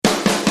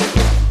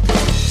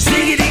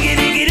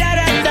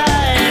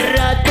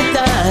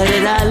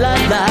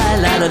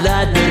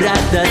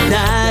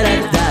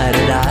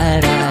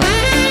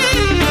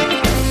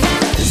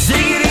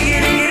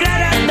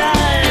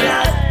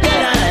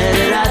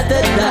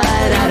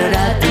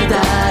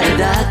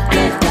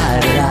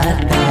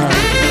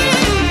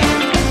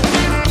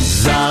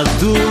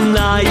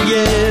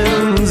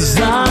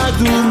За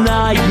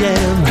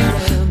Дунаєм,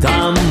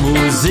 там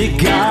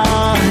музика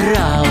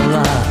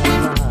грала,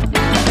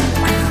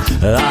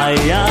 а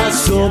я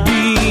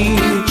собі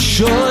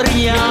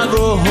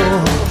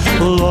чорнявого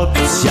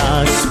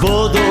хлопця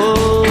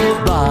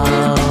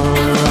сподобала.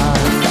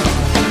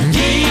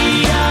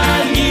 Ні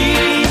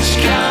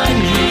Анічка,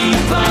 ні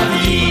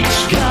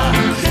Павлічка,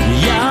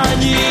 я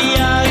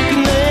ніяк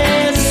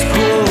не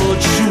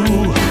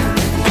скочу,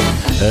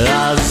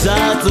 а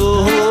за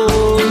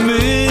того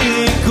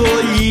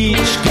Миколічка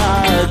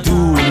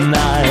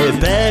Дунай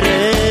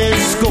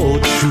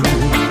перескочу.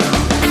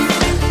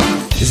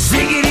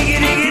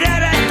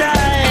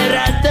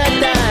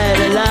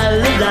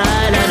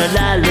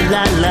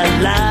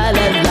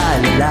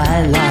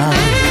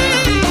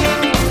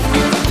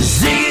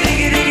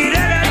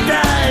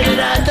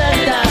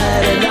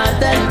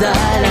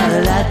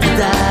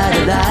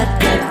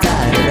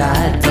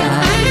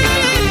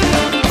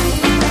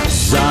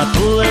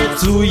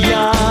 Заплету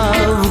я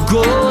в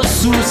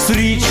косу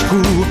стрічку,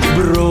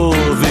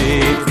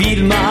 брови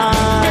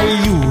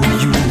підмалюю.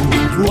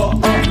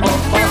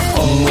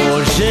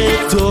 Може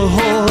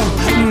того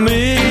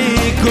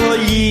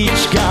Миколічка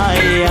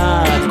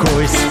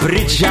якось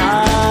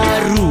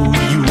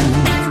причарую.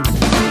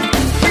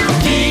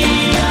 Ні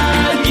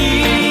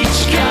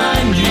Анічка,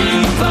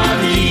 ні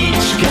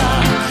Павлічка,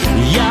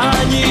 я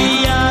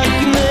ніяк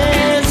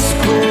не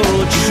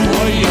скочу,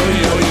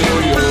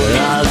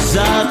 а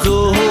за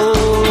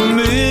того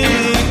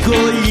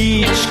Миколічка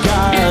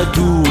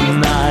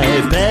Дунай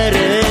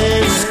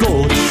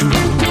перескочу.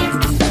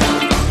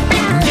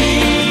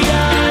 Ні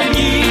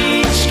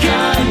Анічка,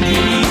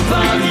 ні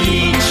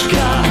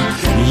Павлічка,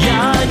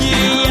 я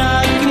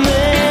ніяк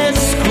не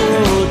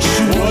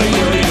скочу,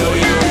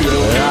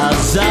 а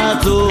за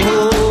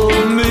того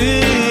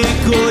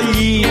Миколічка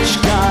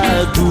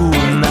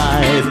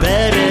Дунай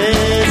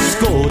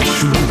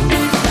перескочу.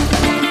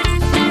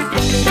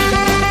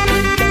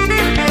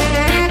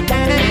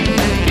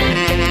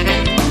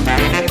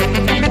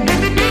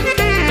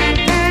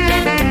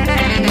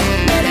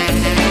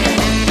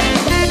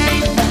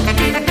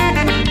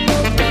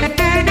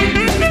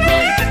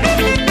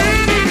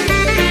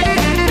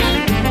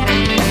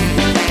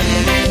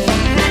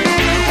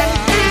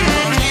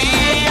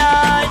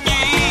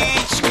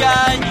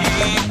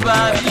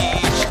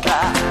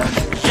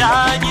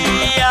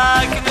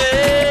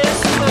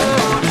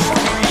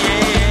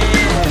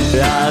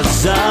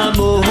 За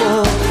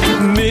мого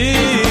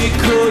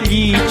Миколічка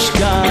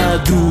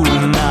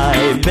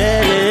Дунай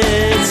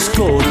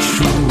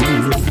перескочу.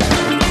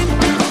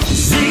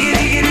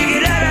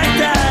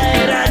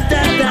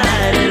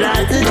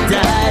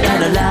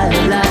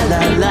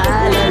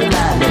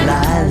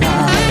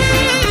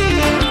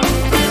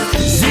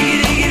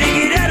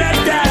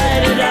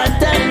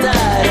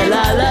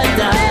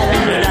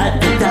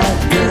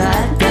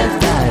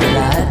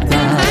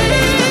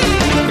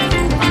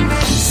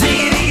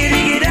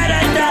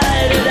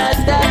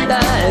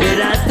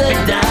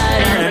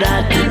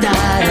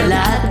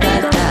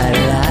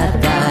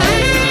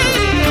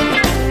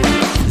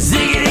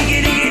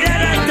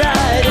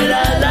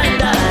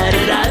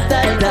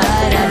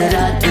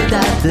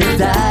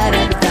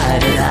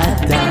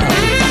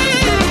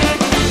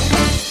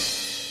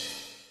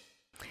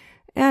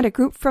 And a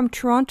group from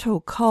Toronto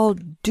called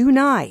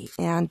Dunai,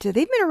 and they've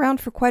been around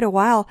for quite a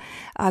while,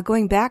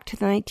 going back to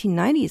the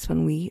 1990s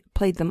when we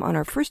played them on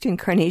our first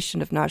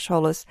incarnation of Nash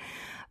Holos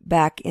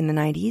back in the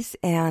 90s,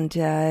 and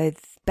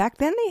back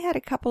then they had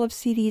a couple of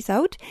CDs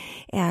out,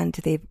 and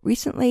they've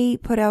recently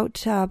put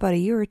out, about a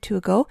year or two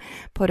ago,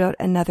 put out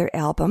another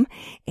album,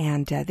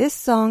 and this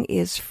song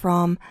is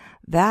from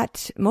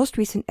that most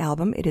recent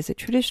album. It is a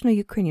traditional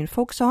Ukrainian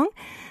folk song,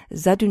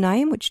 Za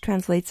Dunaim, which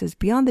translates as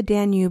Beyond the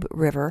Danube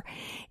River,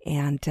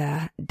 and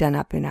done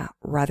up in a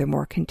rather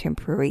more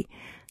contemporary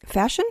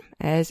fashion,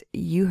 as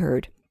you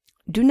heard.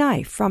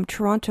 Dunai from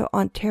Toronto,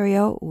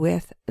 Ontario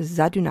with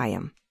Za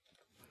Dunaim.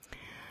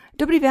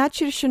 Добрий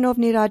вечір,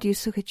 шановні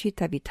радіослухачі,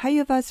 та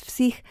вітаю вас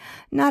всіх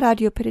на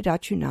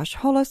радіопередачу «Наш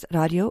голос»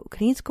 Радіо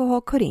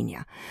Українського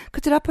коріння,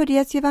 котра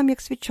подається вам,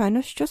 як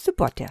звичайно,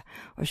 щосуботи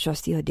о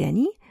 6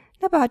 годині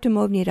на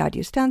багатомовній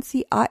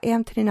радіостанції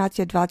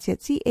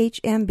AM1320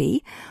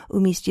 CHMB у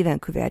місті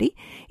Ванкувері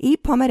і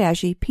по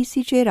мережі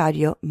PCJ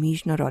Радіо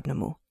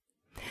Міжнародному.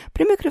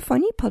 При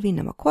мікрофоні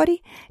Павліна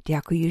Макорі.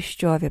 Дякую,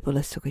 що ви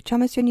були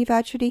слухачами сьогодні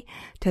ввечері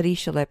та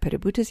рішили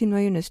перебути зі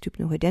мною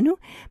наступну годину.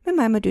 Ми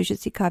маємо дуже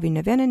цікаві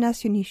новини на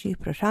сьогоднішній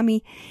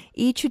програмі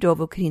і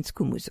чудову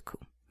українську музику.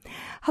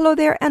 Hello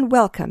there and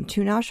welcome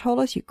to Nash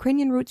Holos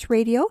Ukrainian Roots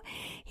Radio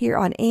here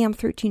on AM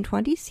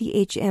 1320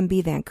 CHMB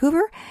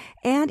Vancouver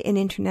and in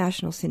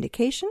international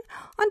syndication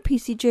on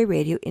PCJ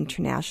Radio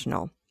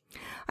International.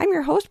 I'm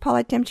your host,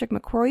 Paula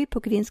Demchuk-McCrory,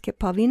 Pukadinsky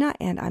Pavlina,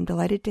 and I'm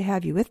delighted to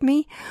have you with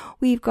me.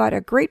 We've got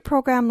a great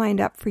program lined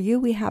up for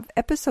you. We have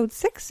episode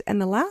 6 and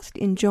the last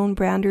in Joan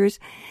Brander's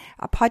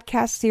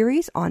podcast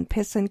series on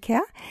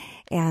Pisanka,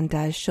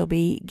 and she'll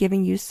be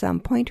giving you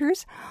some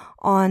pointers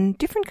on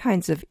different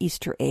kinds of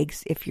Easter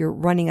eggs if you're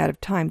running out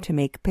of time to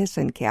make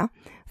Pisanka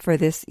for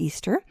this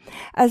Easter.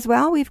 As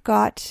well, we've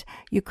got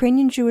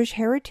Ukrainian Jewish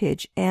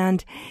heritage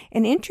and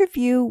an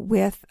interview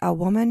with a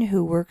woman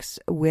who works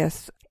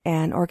with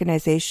an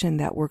organization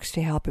that works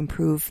to help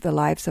improve the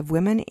lives of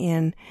women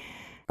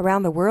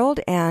around the world,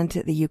 and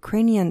the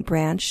Ukrainian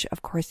branch,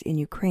 of course, in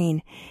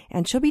Ukraine.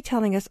 And she'll be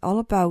telling us all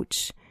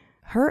about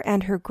her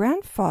and her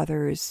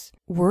grandfather's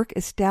work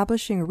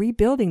establishing and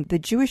rebuilding the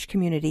Jewish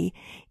community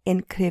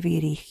in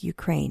Kryvyi Rih,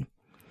 Ukraine.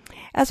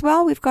 As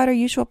well, we've got our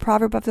usual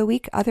proverb of the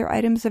week, other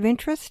items of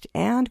interest,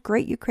 and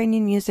great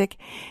Ukrainian music.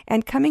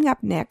 And coming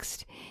up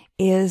next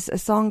is a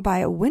song by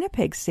a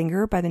Winnipeg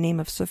singer by the name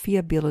of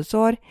Sofia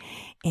Bilozor.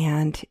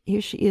 And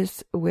here she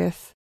is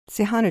with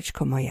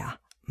Tsihanouchko Moya,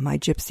 My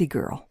Gypsy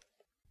Girl.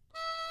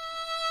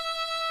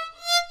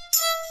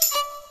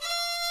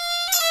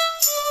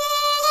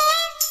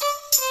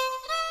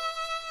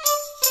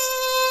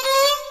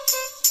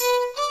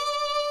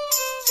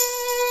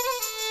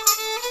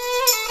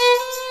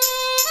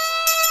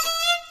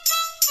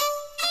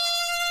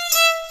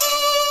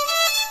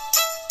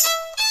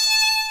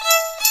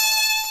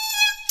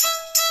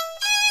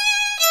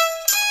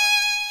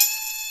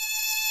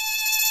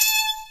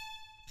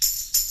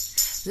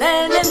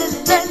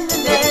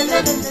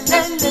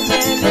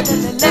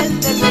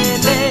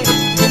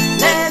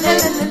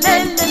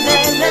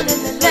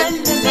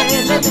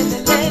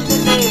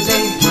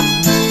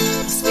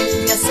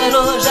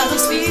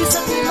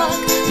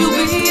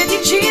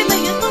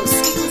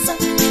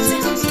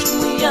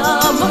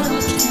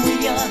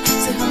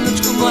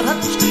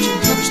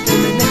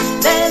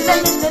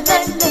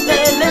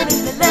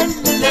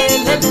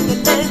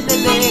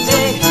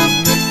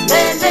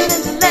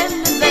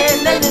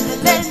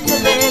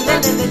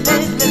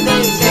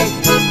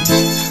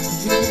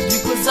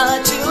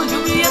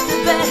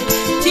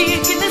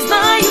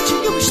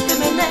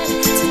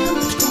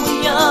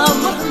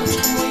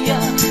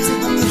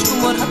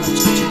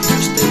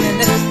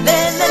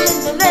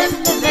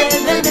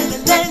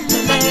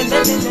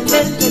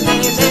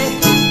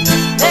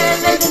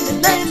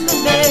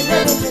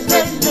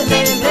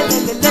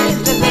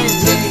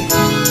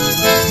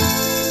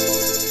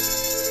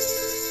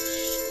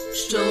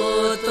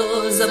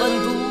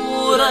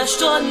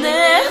 Що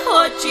не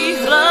хоче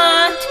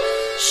грать,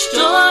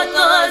 що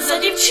то за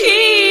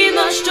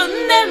дівчина, що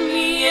не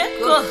вміє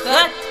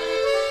кохать.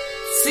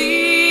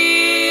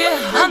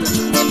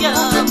 Циганочку моя,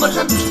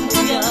 морганочку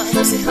моя,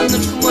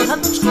 циганочку,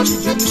 морганочку,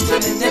 чи любиш ти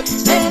мене?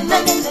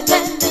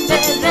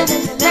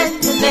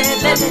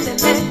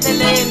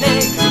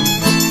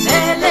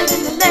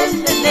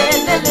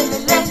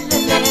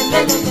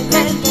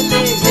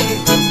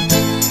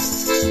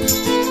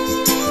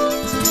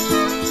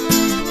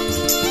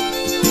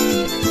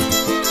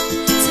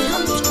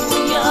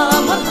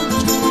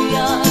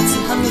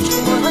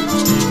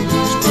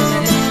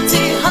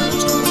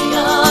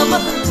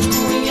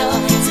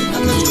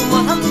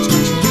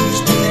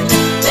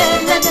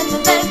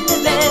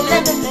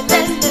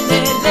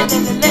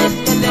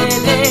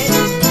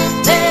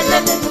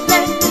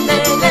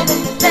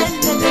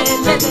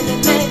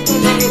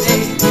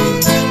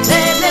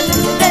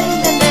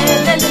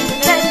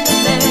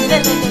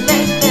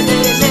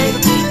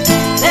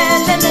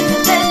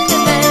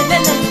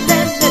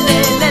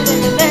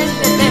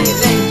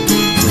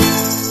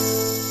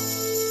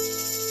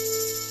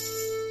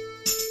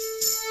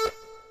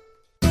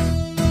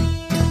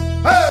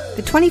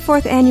 The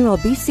 24th Annual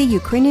BC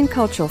Ukrainian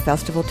Cultural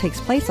Festival takes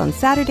place on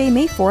Saturday,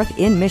 May 4th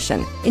in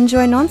Mission.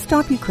 Enjoy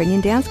non-stop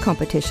Ukrainian dance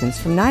competitions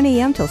from 9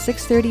 a.m. till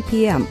 6:30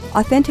 p.m.,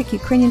 authentic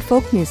Ukrainian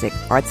folk music,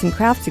 arts and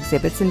crafts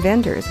exhibits and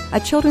vendors, a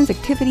children's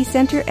activity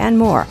center, and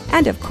more.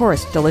 And of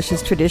course,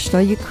 delicious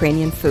traditional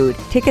Ukrainian food.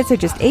 Tickets are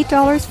just $8,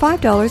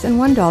 $5, and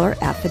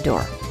 $1 at the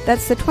door.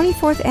 That's the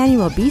 24th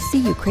Annual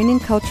BC Ukrainian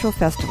Cultural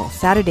Festival,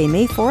 Saturday,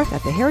 May 4th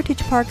at the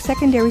Heritage Park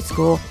Secondary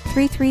School,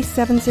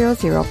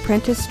 33700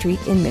 Prentice Street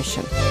in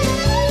Mission.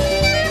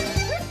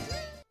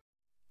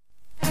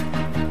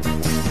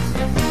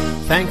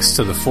 Thanks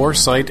to the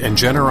foresight and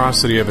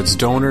generosity of its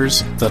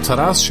donors, the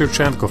Taras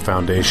Shevchenko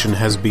Foundation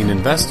has been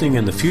investing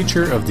in the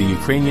future of the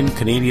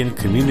Ukrainian-Canadian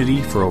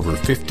community for over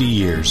 50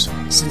 years.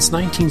 Since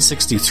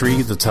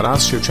 1963, the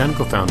Taras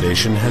Shevchenko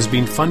Foundation has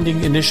been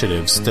funding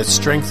initiatives that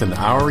strengthen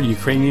our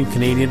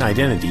Ukrainian-Canadian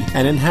identity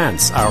and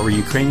enhance our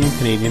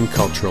Ukrainian-Canadian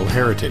cultural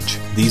heritage.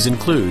 These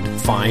include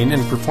fine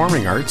and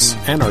performing arts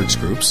and arts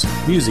groups,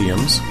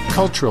 museums,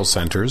 cultural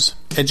centers,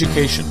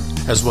 education,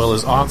 as well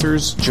as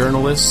authors,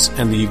 journalists,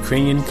 and the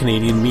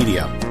Ukrainian-Canadian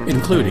media,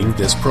 including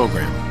this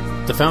program.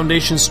 The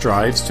foundation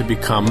strives to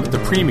become the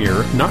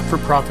premier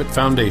not-for-profit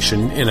foundation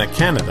in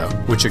Canada,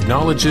 which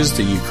acknowledges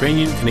the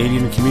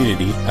Ukrainian-Canadian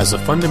community as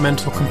a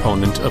fundamental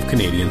component of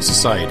Canadian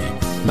society.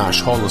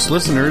 Nash Holos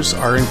listeners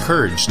are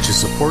encouraged to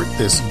support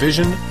this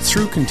vision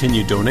through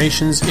continued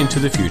donations into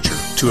the future.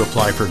 To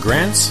apply for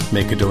grants,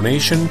 make a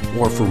donation,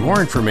 or for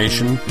more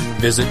information,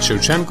 visit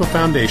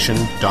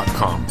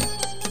ShevchenkoFoundation.com.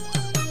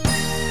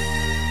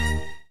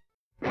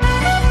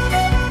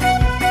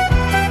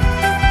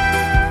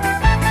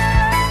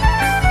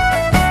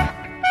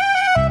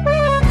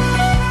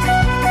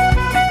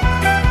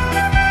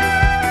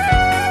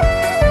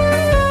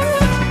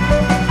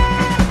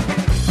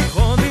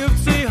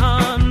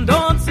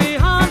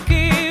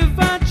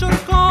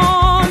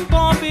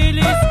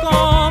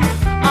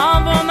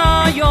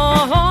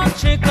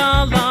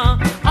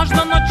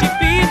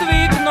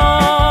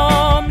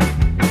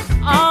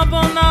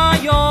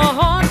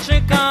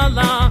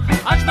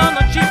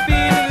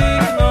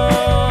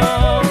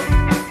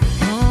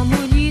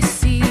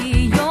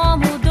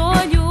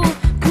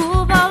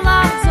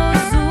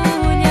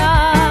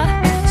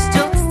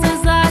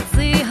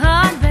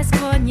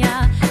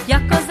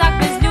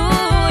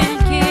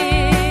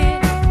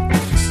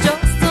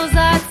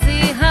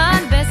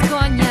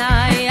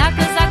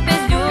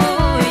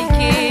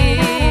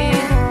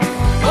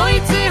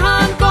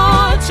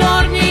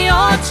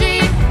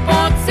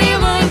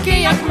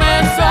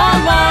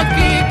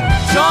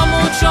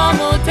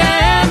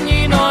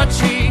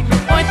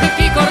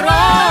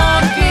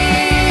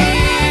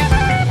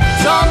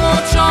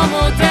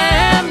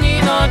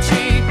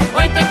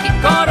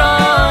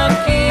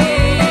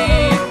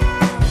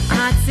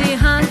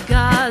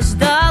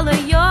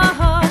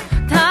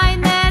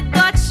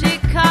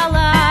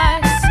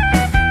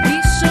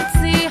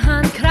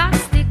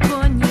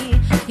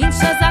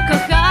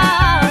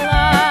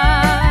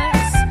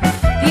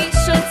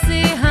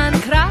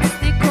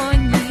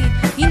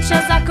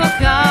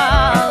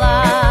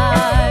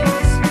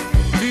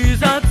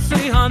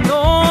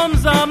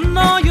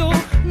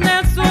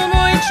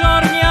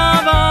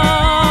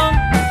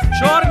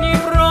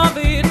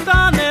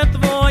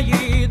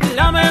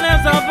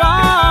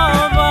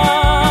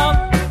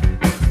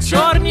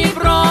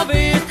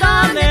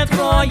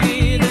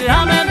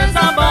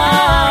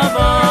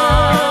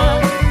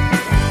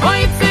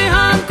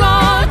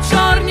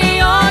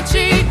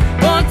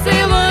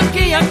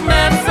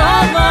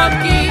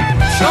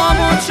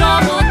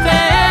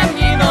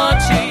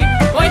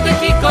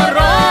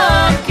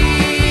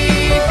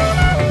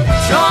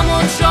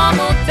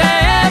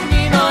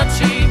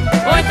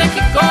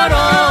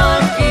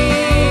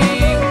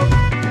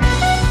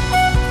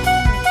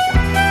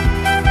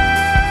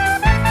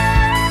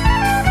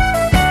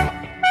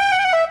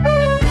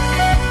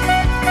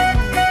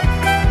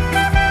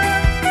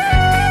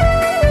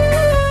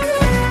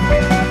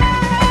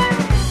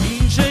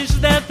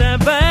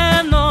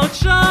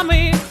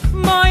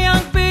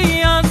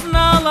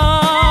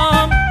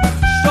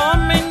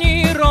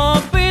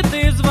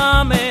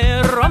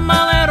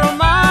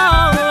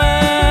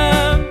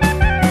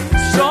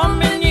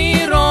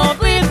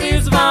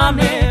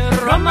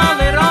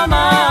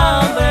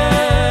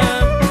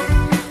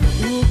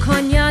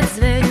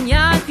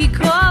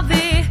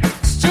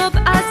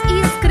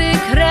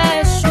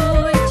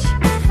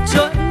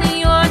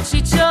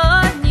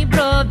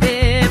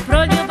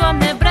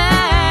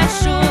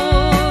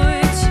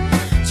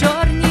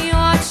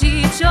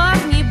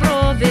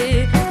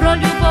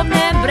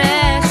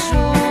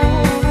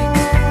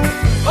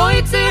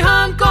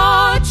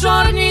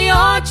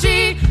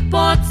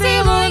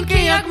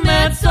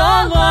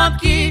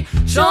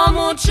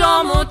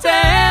 Чому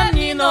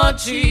темні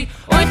ночі,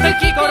 ой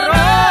такі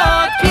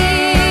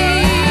короткі?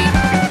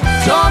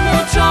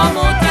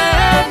 Чому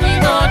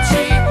темні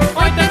ночі,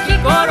 ой такі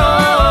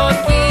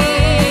короткі?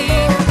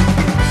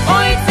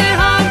 Ой,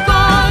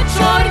 циганко,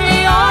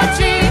 чорні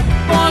очі,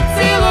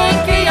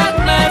 поцілунки,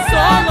 як не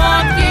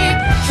солодкі.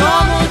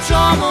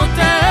 Чому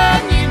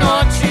темні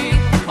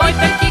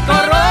ночі,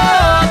 ой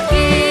такі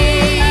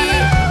короткі?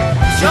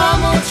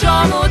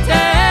 Чому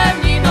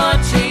темні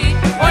ночі,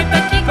 ой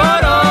такі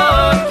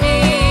короткі?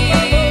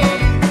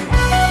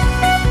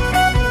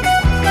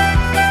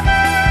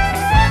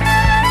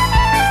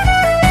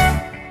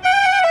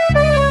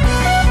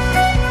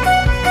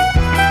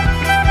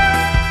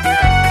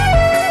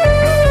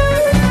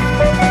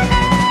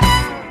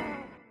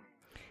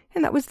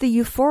 That was the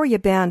Euphoria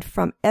Band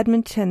from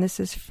Edmonton. This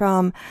is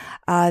from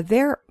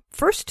their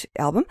first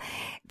album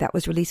that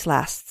was released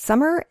last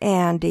summer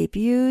and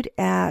debuted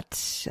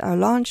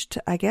launched,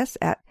 I guess,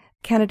 at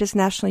Canada's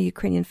National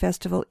Ukrainian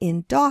Festival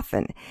in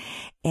Dauphin.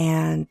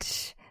 And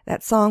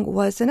that song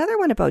was another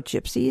one about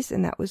gypsies,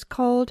 and that was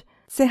called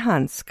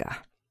Tsihanska.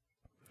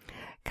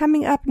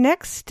 Coming up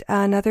next,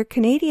 another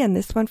Canadian,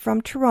 this one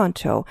from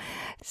Toronto,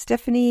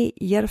 Stephanie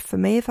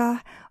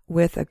Yerfimeva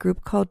with a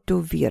group called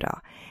Dovira.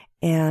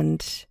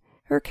 And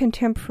her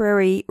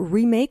contemporary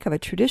remake of a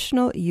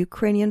traditional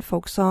Ukrainian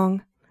folk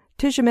song,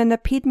 Tizhmena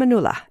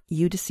Pidmanula,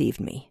 You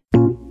Deceived Me.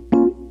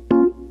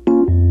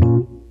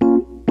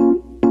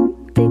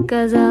 Ти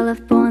казала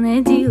в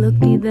понеділок,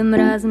 підем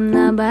разом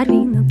на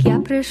барвінок. Я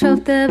прийшов,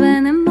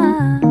 тебе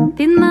нема,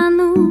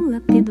 підманула,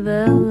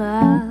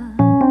 підвела.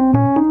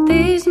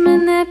 Ти ж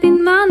мене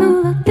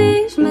підманула,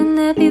 ти ж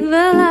мене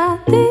підвела.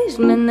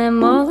 мене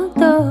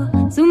молодо,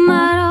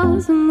 зума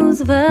розуму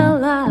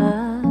звела.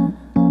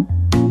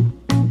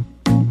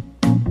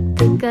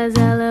 Ти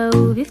казала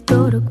у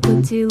вівторок,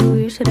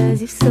 поцілуєш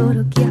разів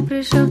 40. Я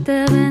прийшов,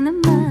 тебе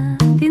нема,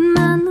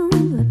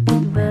 підманула,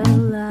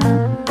 підвела.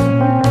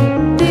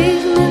 Ти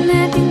ж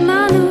мене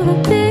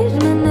підманула, ти ж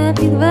мене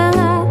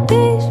підвела,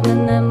 ти ж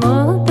мене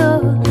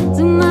молодо,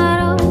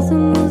 зума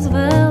розуму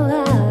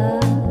звела.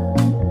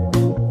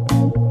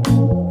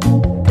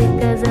 Ти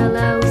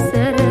казала у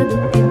середу,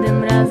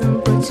 підем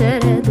разом по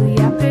череду.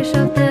 Я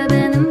прийшов,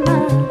 тебе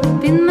нема,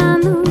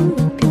 підманула,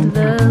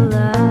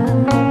 підвела.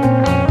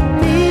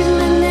 Ти ж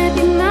мене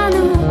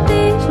підманула,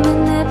 ти ж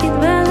мене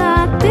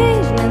підвела,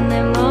 ти ж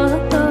мене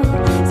молодо,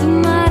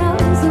 зума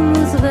розуму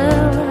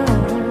звела.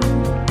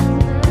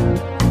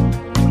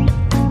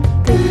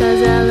 Ти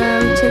казала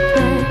у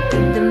четвер,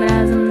 підем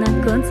разом на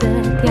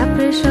концерт. Я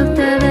прийшов,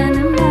 тебе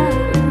нема,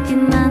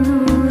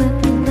 підманула,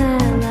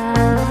 підвела.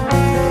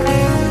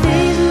 Ти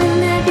ж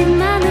мене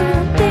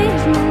підманула, ти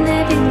ж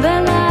мене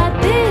підвела,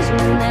 ти ж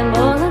мене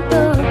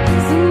молодо,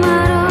 зума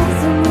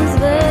розуму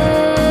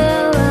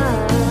звела.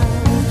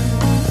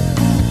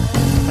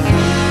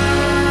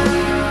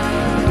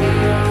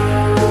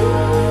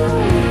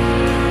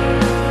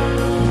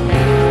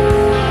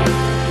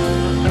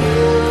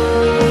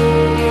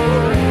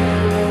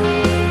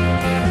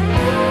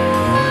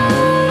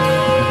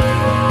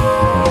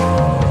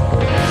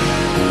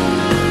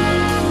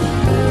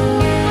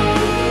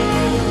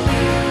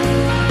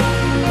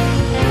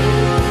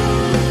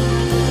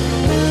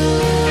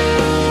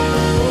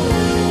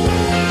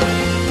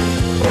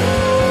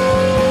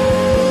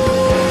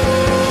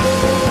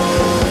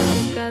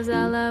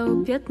 Казала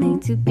у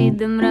п'ятницю,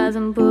 підем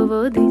разом по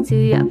водицю.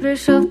 Я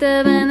прийшов,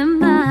 тебе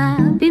нема,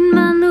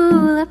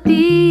 підманула,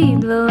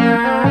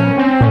 підвела.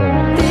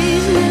 Ти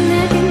ж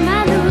мене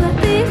підманула,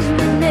 ти ж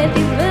мене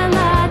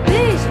підвела, ти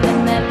ж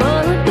мене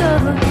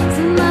молодого,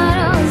 зума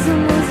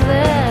розуму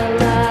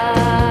звела.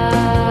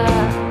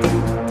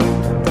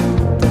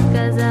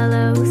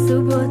 Казала у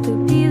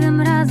суботу,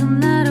 підем разом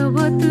на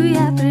роботу.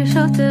 Я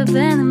прийшов,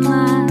 тебе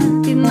нема,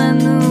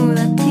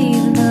 підманула,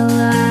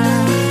 підвела.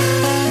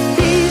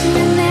 Ти ж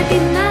мене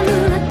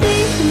підманула, ти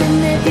ж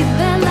мене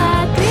підвела,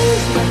 ти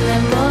ж мене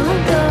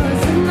молодого,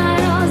 зума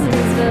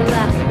розуму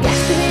звела. Я ж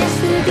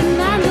тебе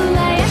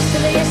підманула, я ж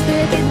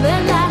тебе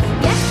підвела,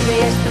 я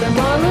ж тебе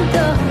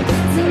молодого,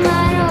 зума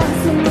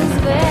розуму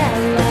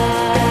звела.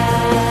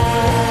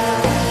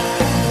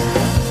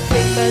 Ти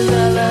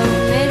казала у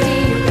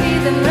неділю,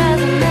 підем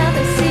разом на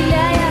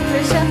весілля. Я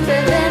прийшов,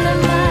 тебе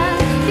нема,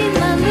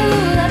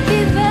 підманула,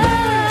 підвела.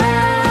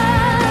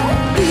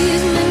 Ти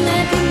ж мене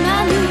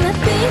підманула,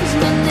 ти ж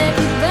мене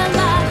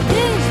підвела,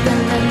 ти ж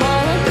мене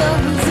молодого,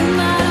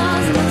 зума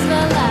розуму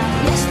звела.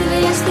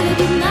 Я ж тебе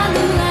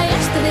підманула, я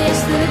ж тебе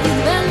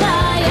підвела,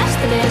 я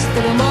ж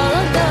тебе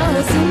молодого,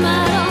 зума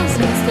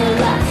розуму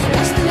звела.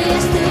 Я ж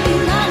тебе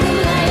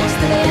підманула, я ж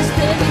тебе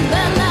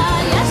підвела,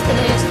 я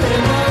ж тебе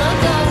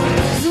молодого,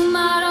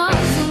 зума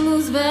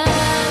розуму звела.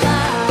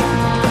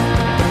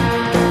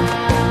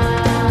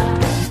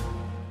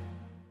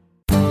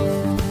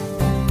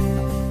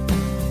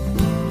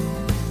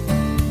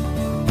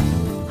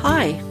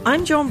 Hi,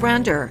 I'm Joan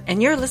Brander,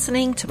 and you're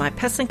listening to my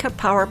Pesinka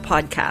Power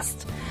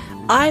podcast.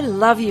 I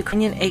love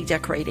Ukrainian egg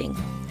decorating.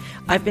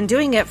 I've been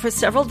doing it for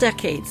several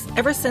decades,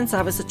 ever since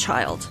I was a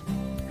child.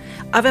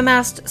 I've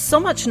amassed so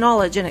much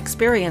knowledge and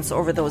experience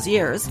over those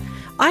years,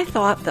 I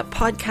thought that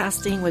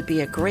podcasting would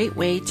be a great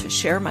way to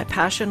share my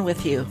passion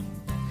with you.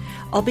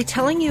 I'll be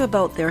telling you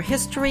about their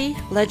history,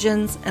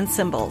 legends, and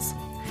symbols.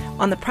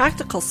 On the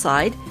practical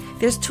side,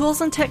 there's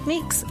tools and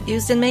techniques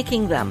used in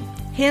making them,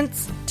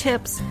 hints,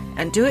 tips,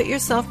 and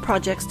do-it-yourself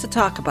projects to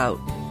talk about.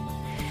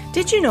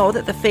 Did you know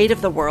that the fate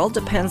of the world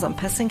depends on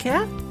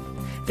Pesinka?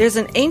 There's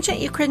an ancient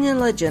Ukrainian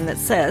legend that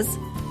says,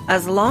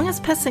 as long as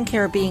Pesinka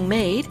are being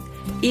made,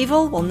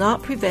 evil will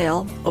not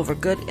prevail over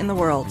good in the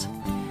world.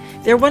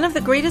 They're one of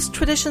the greatest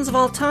traditions of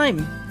all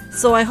time,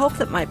 so I hope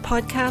that my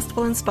podcast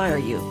will inspire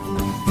you.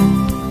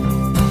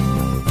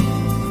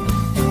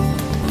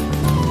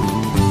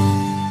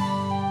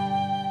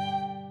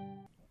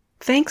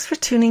 Thanks for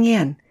tuning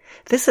in.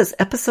 This is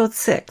episode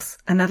 6,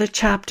 another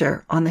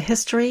chapter on the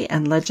history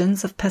and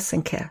legends of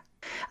Pesinka.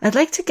 I'd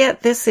like to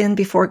get this in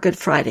before Good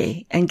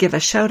Friday and give a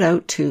shout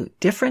out to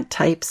different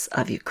types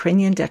of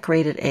Ukrainian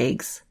decorated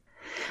eggs.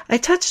 I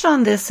touched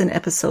on this in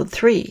episode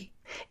 3.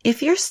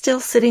 If you're still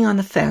sitting on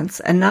the fence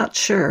and not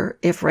sure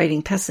if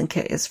writing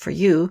Pesinka is for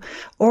you,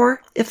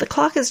 or if the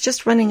clock is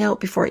just running out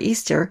before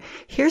Easter,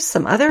 here's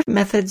some other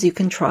methods you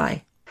can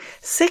try.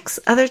 6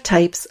 other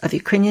types of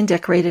Ukrainian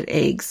decorated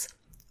eggs.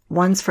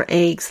 Ones for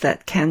eggs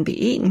that can be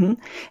eaten,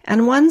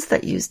 and ones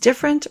that use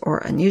different or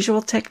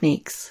unusual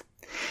techniques.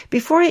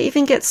 Before I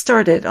even get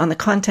started on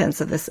the contents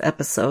of this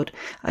episode,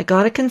 I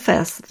gotta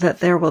confess that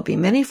there will be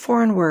many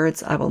foreign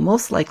words I will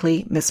most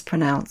likely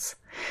mispronounce.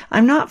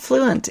 I'm not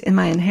fluent in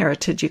my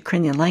inherited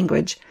Ukrainian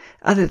language,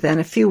 other than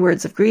a few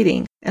words of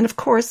greeting, and of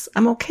course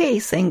I'm okay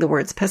saying the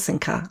words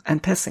Pesinka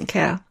and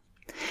Pesinka.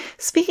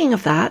 Speaking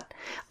of that,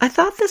 I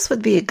thought this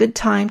would be a good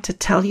time to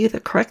tell you the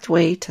correct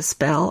way to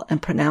spell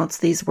and pronounce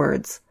these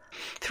words.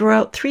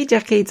 Throughout 3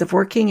 decades of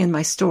working in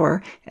my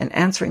store and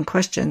answering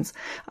questions,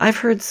 I've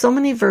heard so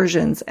many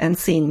versions and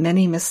seen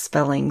many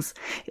misspellings.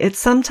 It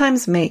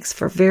sometimes makes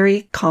for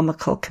very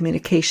comical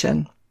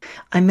communication.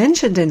 I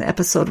mentioned in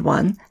episode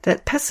 1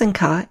 that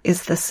pesenka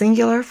is the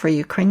singular for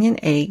Ukrainian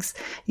eggs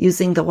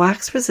using the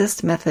wax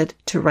resist method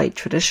to write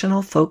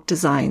traditional folk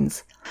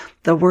designs.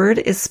 The word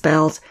is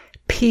spelled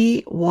P-Y-S-A-N-K-A.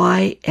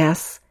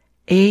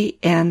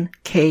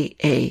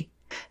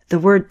 The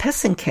word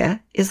pesenke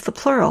is the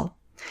plural.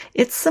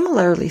 It's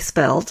similarly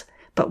spelled,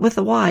 but with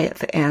a Y at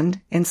the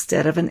end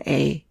instead of an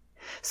A.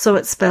 So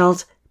it's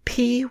spelled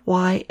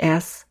P-Y-S-A-N-K-Y.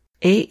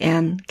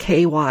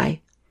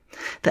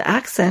 The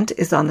accent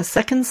is on the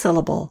second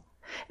syllable.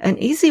 An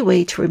easy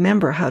way to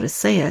remember how to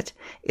say it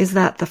is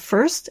that the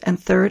first and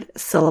third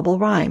syllable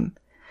rhyme.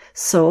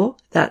 So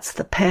that's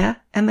the pe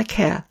and the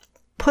ke.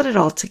 Put it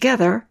all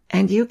together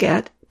and you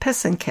get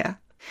pesenke.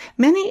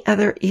 Many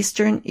other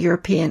Eastern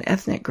European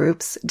ethnic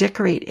groups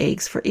decorate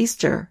eggs for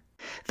Easter.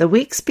 The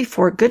weeks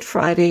before Good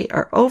Friday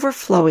are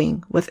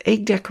overflowing with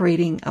egg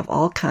decorating of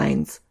all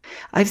kinds.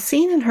 I've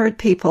seen and heard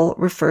people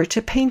refer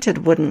to painted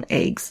wooden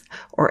eggs,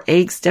 or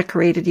eggs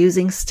decorated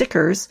using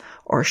stickers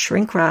or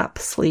shrink wrap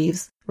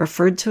sleeves,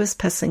 referred to as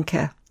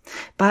pesenke.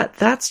 But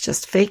that's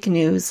just fake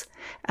news.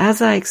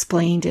 As I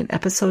explained in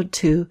episode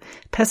 2,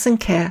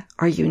 pesenke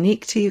are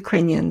unique to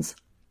Ukrainians.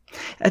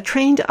 A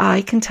trained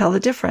eye can tell the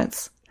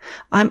difference.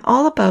 I'm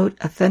all about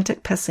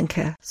authentic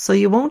pesenke, so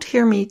you won't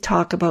hear me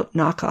talk about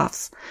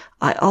knockoffs.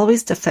 I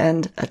always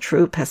defend a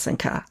true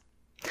pesenka.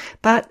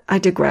 But I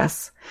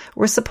digress.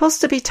 We're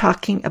supposed to be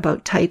talking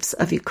about types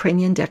of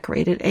Ukrainian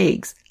decorated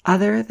eggs,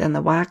 other than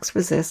the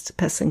wax-resist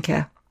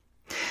pesenke.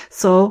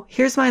 So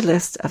here's my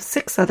list of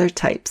 6 other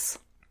types.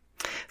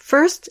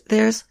 First,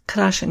 there's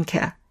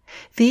krashenke.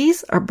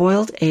 These are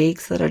boiled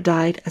eggs that are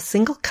dyed a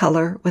single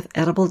color with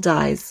edible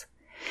dyes.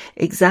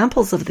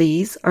 Examples of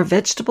these are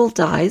vegetable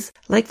dyes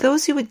like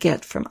those you would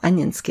get from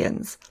onion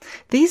skins.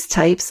 These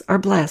types are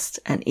blessed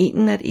and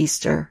eaten at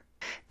Easter.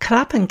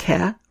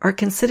 Krapenke are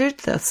considered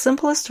the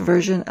simplest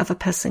version of a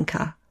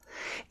pesenka.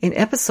 In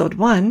episode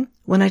 1,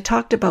 when I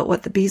talked about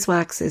what the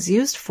beeswax is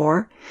used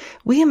for,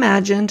 we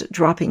imagined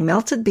dropping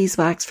melted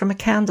beeswax from a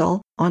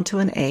candle onto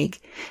an egg,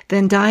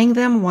 then dyeing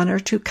them 1 or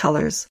 2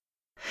 colors.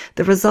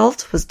 The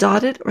result was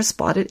dotted or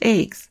spotted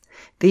eggs.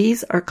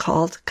 These are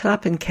called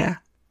krapenke.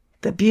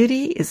 The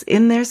beauty is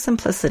in their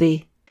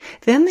simplicity.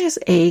 Then there's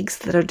eggs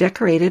that are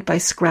decorated by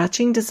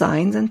scratching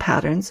designs and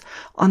patterns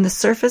on the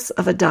surface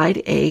of a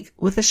dyed egg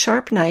with a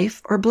sharp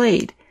knife or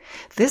blade.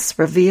 This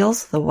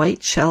reveals the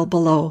white shell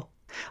below.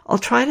 I'll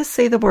try to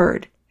say the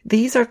word.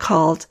 These are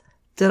called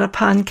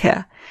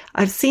drapanke.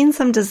 I've seen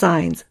some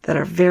designs that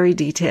are very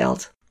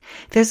detailed.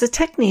 There's a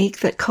technique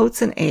that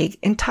coats an egg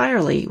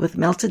entirely with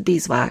melted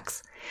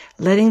beeswax,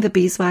 letting the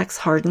beeswax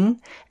harden,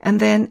 and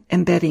then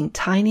embedding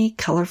tiny,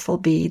 colorful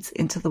beads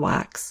into the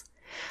wax.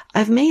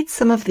 I've made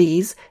some of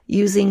these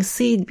using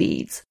seed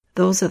beads.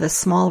 Those are the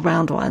small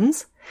round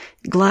ones,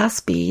 glass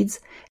beads,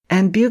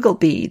 and bugle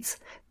beads.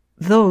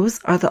 Those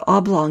are the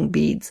oblong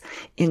beads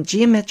in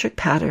geometric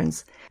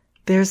patterns.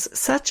 There's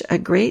such a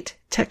great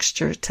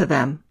texture to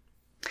them.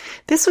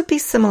 This would be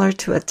similar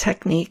to a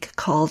technique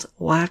called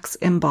wax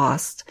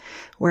embossed,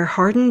 where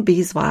hardened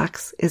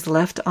beeswax is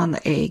left on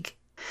the egg.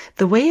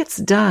 The way it's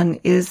done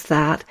is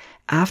that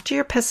after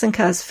your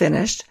pesenka is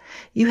finished,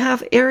 you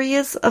have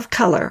areas of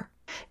color.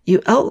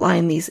 You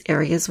outline these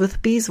areas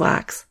with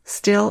beeswax,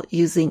 still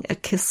using a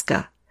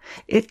kiska.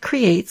 It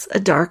creates a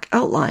dark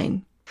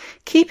outline.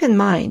 Keep in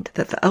mind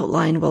that the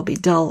outline will be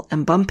dull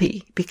and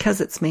bumpy because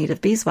it's made of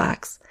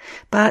beeswax,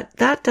 but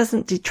that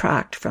doesn't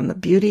detract from the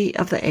beauty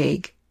of the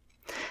egg.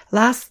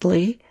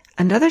 Lastly,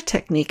 another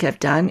technique I've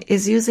done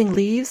is using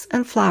leaves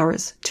and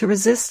flowers to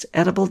resist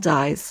edible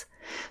dyes.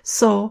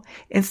 So,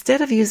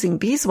 instead of using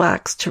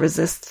beeswax to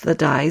resist the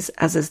dyes,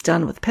 as is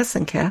done with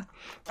pesenke,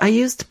 I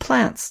used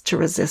plants to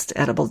resist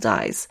edible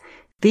dyes.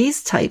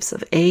 These types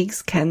of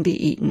eggs can be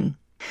eaten.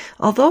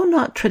 Although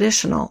not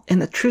traditional in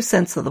the true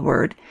sense of the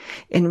word,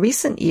 in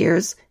recent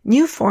years,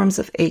 new forms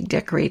of egg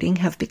decorating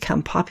have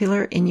become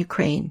popular in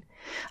Ukraine.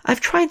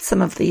 I've tried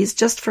some of these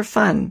just for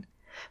fun.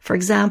 For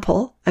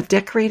example, I've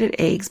decorated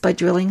eggs by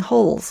drilling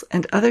holes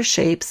and other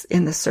shapes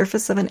in the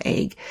surface of an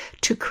egg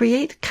to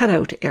create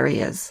cutout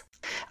areas.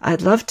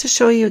 I'd love to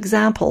show you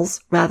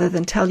examples rather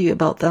than tell you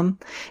about them.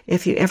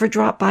 If you ever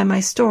drop by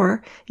my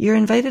store, you're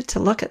invited to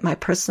look at my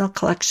personal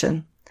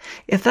collection.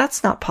 If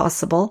that's not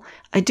possible,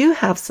 I do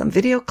have some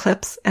video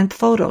clips and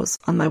photos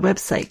on my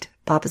website,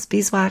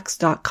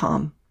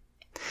 babasbeeswax.com.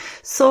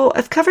 So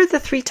I've covered the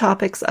 3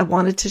 topics I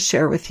wanted to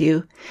share with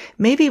you.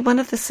 Maybe one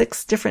of the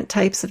 6 different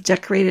types of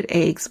decorated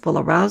eggs will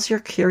arouse your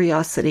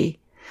curiosity.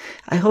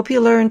 I hope you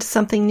learned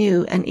something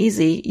new and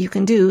easy you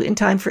can do in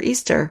time for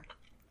Easter.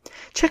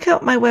 Check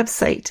out my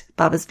website,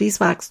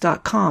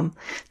 babasbeeswax.com,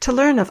 to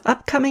learn of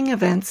upcoming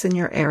events in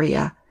your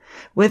area.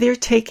 Whether you're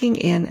taking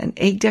in an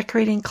egg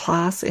decorating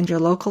class in your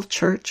local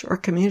church or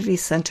community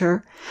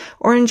center,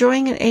 or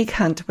enjoying an egg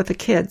hunt with the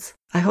kids,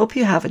 I hope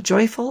you have a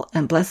joyful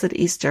and blessed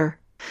Easter.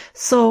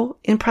 So,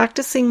 in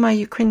practicing my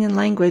Ukrainian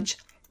language,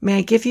 may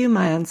I give you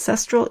my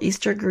ancestral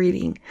Easter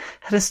greeting,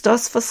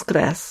 Hristos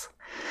Voskres.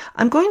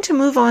 I'm going to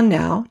move on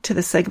now to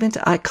the segment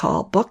I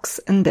call Books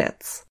and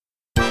Bits.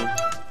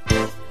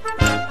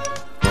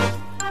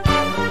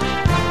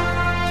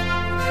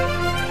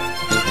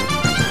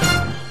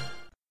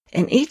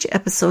 In each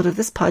episode of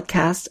this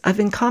podcast, I've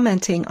been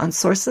commenting on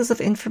sources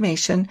of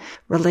information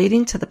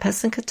relating to the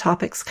Pesenka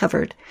topics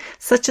covered,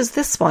 such as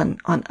this one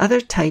on other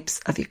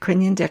types of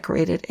Ukrainian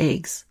decorated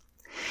eggs.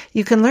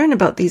 You can learn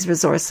about these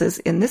resources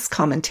in this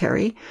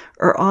commentary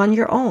or on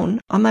your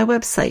own on my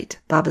website,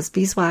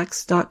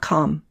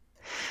 babasbeeswax.com.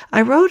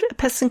 I wrote a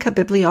Pesenka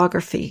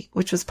bibliography,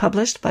 which was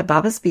published by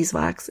Babas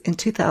Beeswax in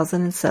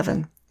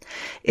 2007.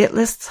 It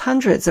lists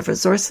hundreds of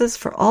resources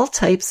for all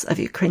types of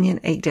Ukrainian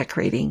egg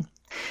decorating.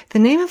 The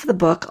name of the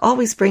book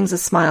always brings a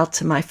smile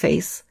to my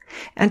face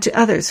and to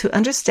others who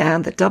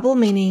understand the double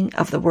meaning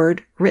of the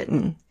word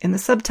written in the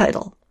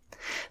subtitle.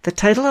 The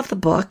title of the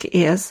book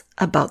is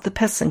About the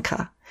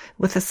Pesenka,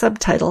 with the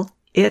subtitle,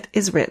 It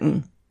is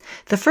Written.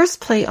 The first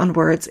play on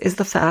words is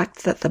the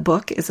fact that the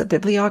book is a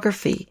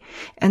bibliography,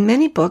 and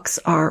many books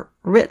are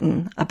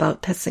written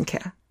about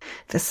Pesenka.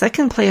 The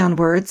second play on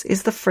words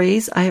is the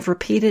phrase I have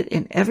repeated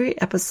in every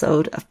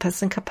episode of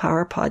Pesenka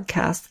Power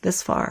podcast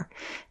this far,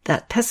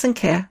 that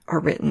Pesenka are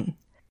written.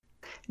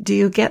 Do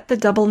you get the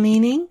double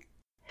meaning?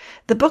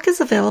 The book is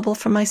available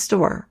from my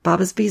store,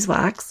 Babas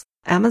Beeswax,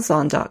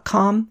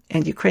 Amazon.com,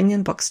 and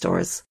Ukrainian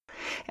bookstores.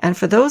 And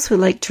for those who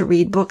like to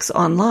read books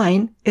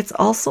online, it's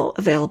also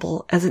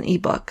available as an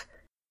ebook.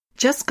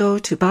 Just go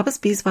to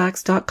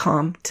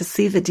babasbeeswax.com to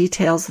see the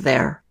details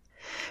there.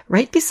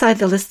 Right beside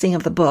the listing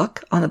of the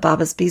book on the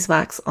Babas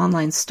Beeswax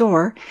online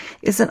store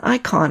is an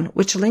icon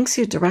which links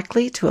you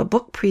directly to a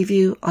book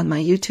preview on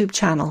my YouTube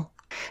channel.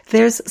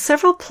 There's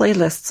several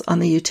playlists on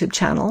the YouTube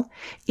channel,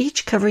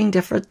 each covering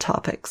different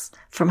topics,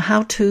 from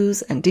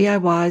how-tos and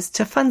DIYs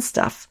to fun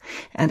stuff,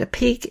 and a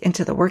peek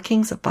into the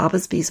workings of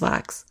Babas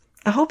Beeswax.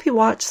 I hope you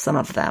watch some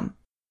of them.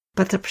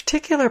 But the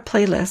particular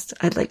playlist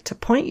I'd like to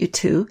point you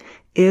to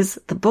is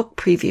the book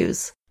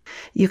previews.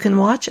 You can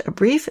watch a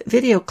brief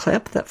video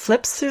clip that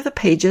flips through the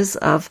pages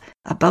of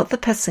About the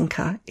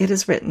Pesenka, It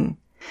is Written.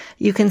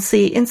 You can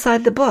see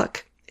inside the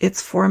book,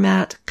 its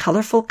format,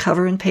 colorful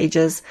cover and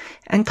pages,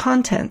 and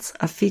contents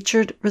of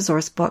featured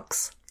resource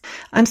books.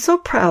 I'm so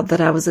proud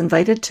that I was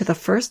invited to the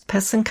first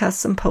Pesenka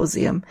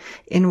Symposium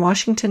in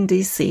Washington,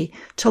 D.C.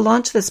 to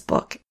launch this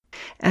book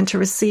and to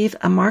receive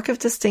a mark of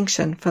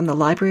distinction from the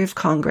Library of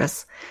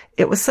Congress.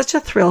 It was such a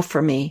thrill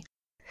for me.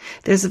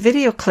 There's a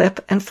video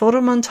clip and photo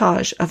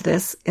montage of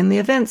this in the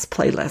events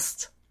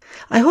playlist.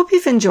 I hope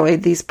you've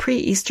enjoyed these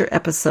pre-Easter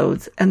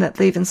episodes and that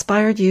they've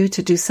inspired you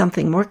to do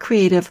something more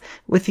creative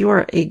with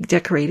your egg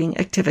decorating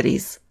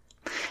activities.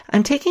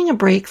 I'm taking a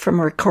break from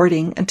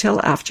recording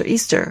until after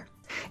Easter.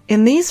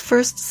 In these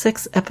first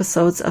 6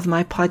 episodes of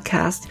my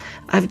podcast,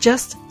 I've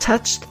just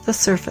touched the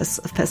surface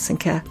of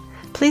Pesenka.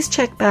 Please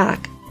check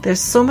back. There's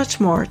so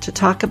much more to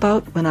talk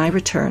about when I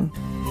return.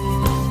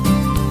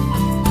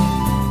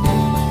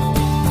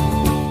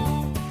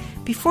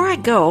 Before I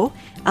go,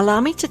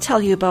 allow me to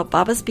tell you about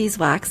Babas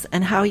Beeswax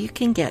and how you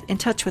can get in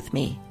touch with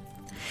me.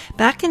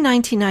 Back in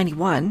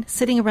 1991,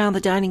 sitting around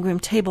the dining room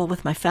table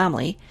with my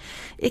family,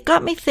 it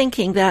got me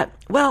thinking that,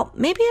 well,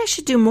 maybe I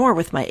should do more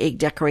with my egg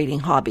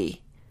decorating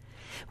hobby.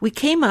 We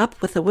came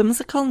up with the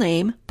whimsical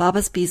name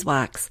Babas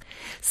Beeswax.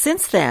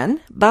 Since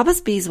then,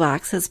 Babas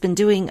Beeswax has been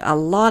doing a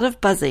lot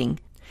of buzzing.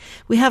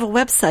 We have a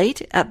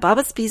website at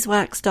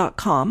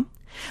babasbeeswax.com.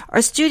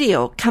 Our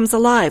studio comes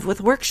alive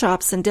with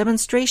workshops and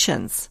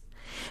demonstrations.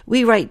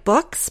 We write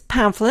books,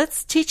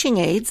 pamphlets, teaching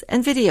aids,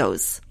 and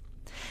videos.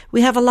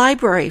 We have a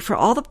library for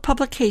all the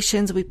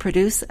publications we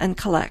produce and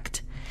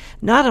collect.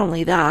 Not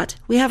only that,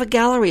 we have a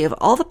gallery of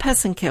all the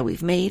Pesenka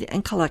we've made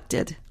and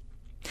collected.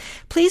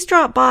 Please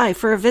drop by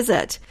for a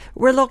visit.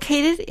 We're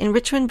located in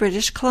Richmond,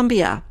 British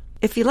Columbia.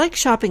 If you like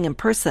shopping in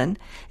person,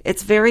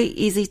 it's very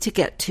easy to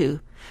get to.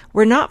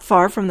 We're not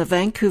far from the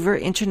Vancouver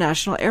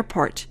International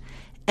Airport.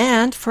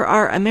 And for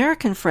our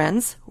American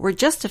friends, we're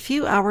just a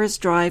few hours'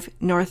 drive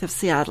north of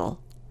Seattle.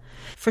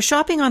 For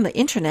shopping on the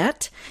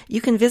internet, you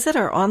can visit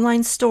our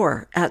online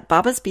store at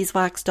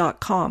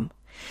babasbeeswax.com.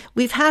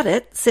 We've had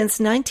it since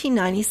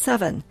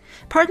 1997.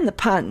 Pardon the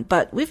pun,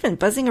 but we've been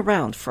buzzing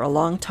around for a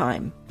long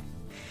time.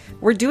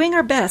 We're doing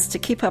our best to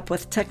keep up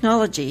with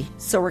technology,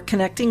 so we're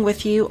connecting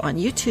with you on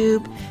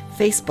YouTube,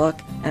 Facebook,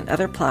 and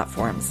other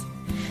platforms.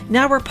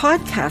 Now we're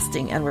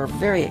podcasting, and we're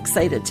very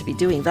excited to be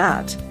doing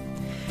that.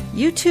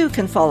 You too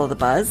can follow the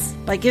buzz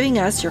by giving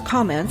us your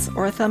comments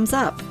or a thumbs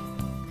up.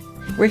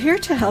 We're here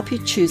to help you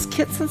choose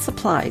kits and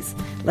supplies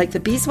like the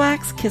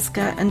beeswax,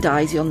 kiska, and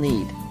dyes you'll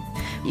need.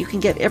 You can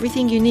get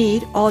everything you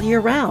need all year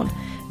round,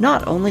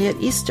 not only at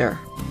Easter.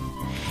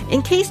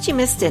 In case you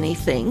missed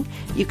anything,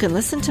 you can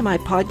listen to my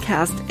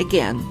podcast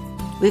again.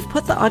 We've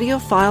put the audio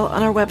file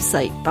on our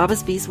website,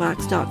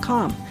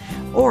 babasbeeswax.com,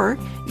 Or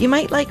you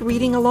might like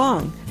reading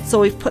along, so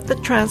we've put the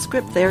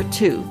transcript there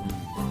too.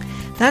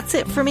 That's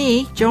it for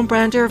me, Joan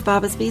Brander of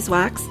Baba's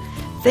Beeswax.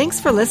 Thanks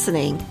for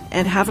listening,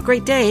 and have a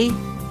great day.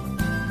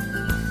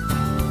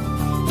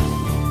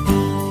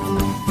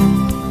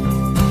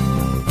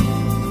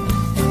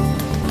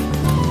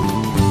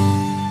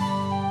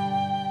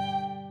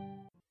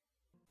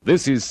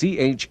 This is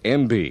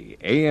CHMB,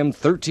 AM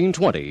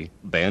 1320,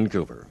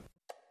 Vancouver.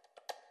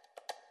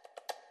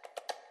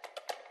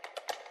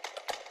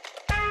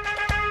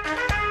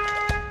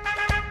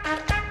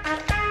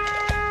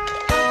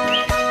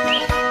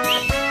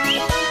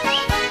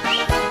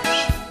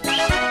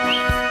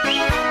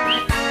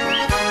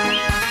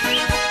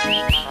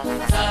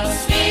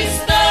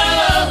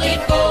 Засвістали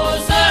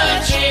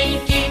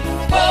козаченьки,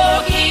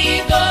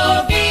 поки до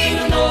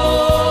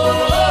півночі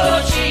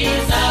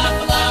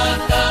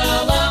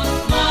заплакала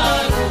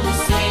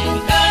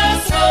Марусенька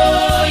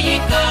свої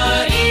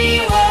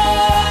карі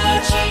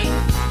очі.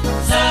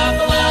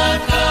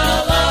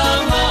 Заплакала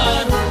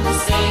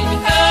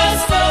Марусенька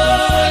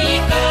свої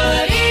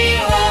карі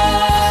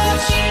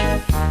очі.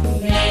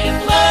 Не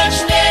плач,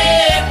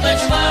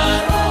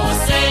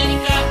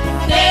 Марусенька,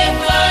 не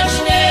плач,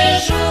 не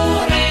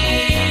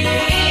журися,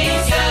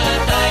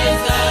 та й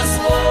за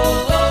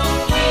свого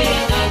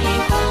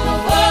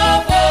миленького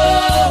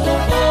Богу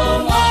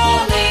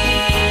помолися,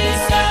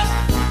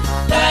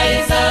 та й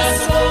за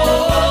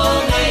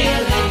свого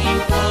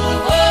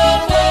миленького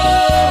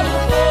Богу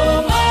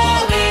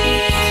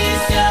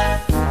помолися.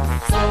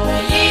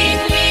 Своїх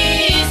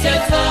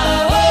місяць за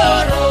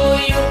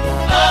горою,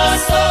 а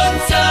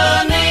сонця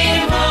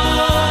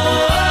немає.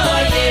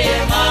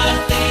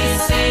 Мати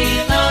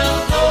сина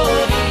в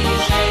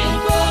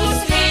доріженьку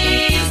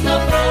слізно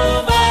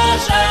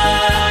проважає.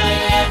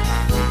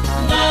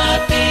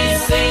 Мати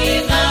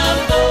сина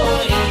в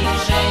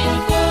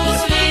доріженьку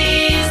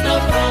слізно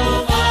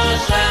проважає.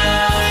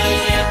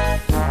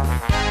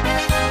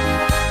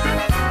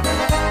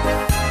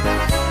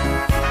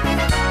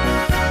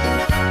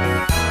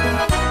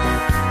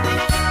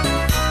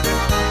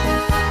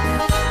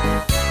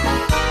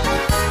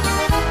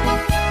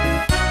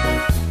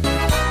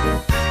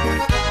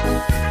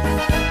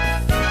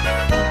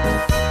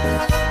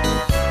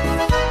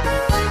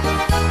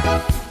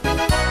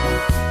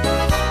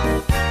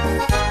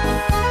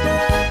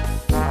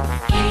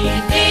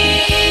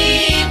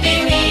 Іди,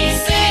 мій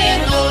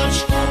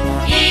синочку,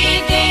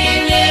 іди,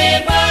 не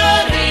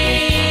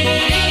барися,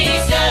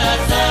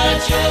 за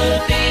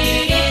 4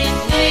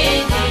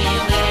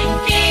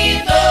 неділеньки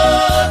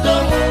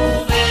додому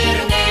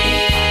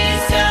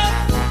вернися,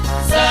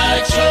 за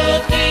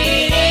 4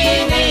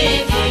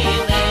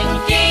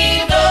 неділеньки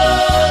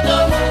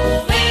додому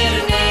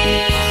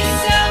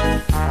вернися.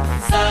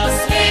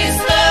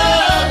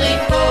 Засвистали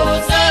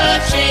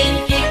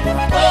козаченьки,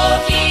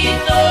 поки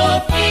до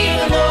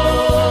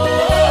півночі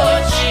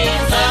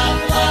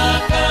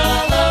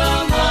заплакала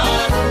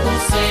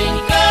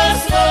Марусенька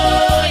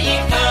свої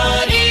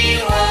карі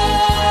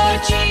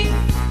очі.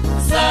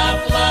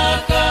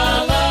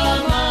 Заплакала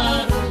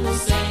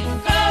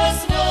Марусенька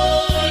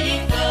свої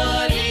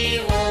карі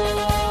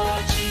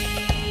очі.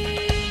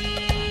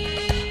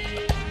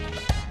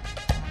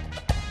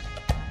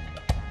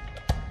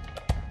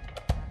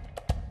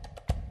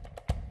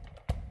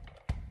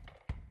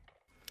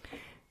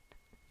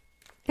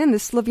 And the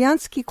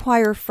Slavyansky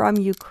Choir from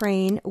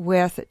Ukraine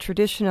with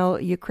traditional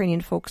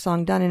Ukrainian folk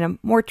song done in a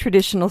more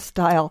traditional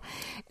style.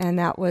 And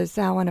that was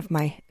one of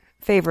my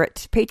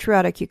favorite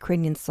patriotic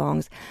Ukrainian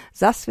songs,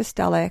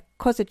 Zasvistale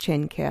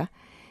Kozachenka.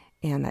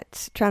 And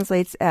that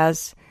translates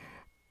as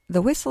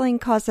the whistling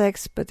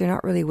Cossacks, but they're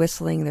not really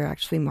whistling, they're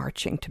actually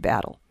marching to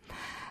battle.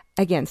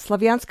 Again,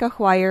 Slavyanska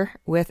Choir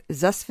with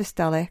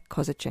Zasvistale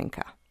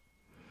Kozachenka.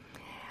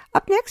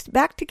 Up next,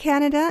 back to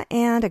Canada,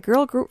 and a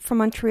girl group from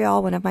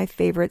Montreal, one of my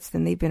favorites,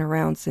 and they've been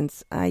around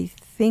since, I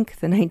think,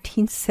 the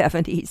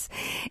 1970s,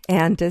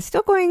 and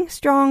still going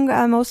strong,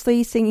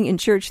 mostly singing in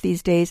church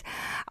these days,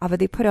 but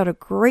they put out a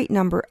great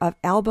number of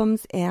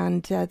albums,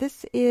 and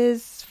this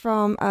is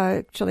from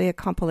actually a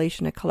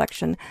compilation, a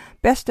collection,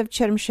 Best of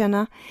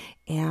Chermshena,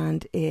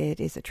 and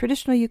it is a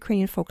traditional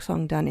Ukrainian folk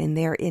song done in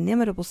their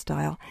inimitable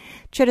style,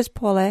 Через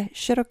поле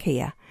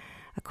широкеє,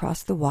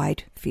 across the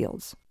wide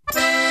fields.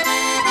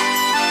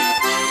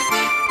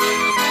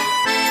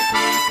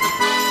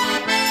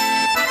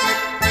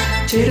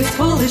 Через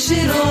поле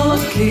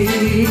широке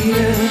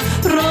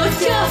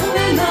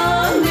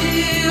протягнена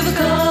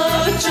нивка,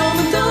 чом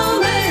до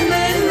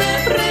мене не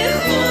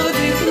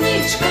приходить,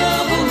 нічка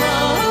була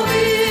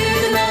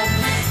видна,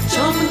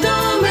 чом до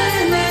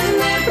мене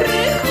не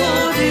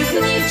приходить,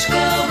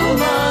 нічка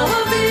була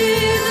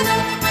видна,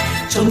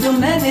 чом до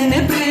мене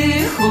не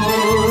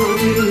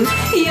приходить,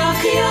 як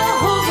я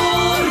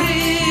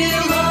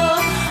говорила,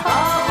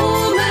 а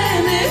у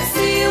мене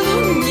цілу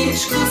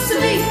нічку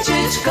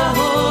свічечка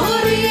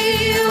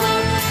горіла,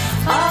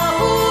 а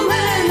у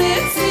мене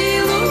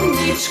цілу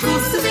нічку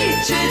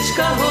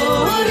свічечка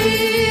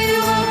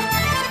горіла,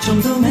 чом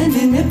до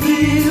мене не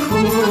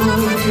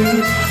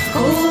приходить,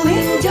 коли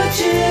я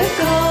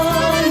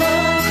чекала,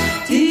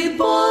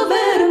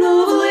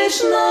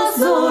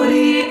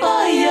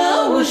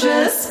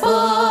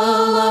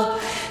 спала.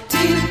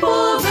 Ты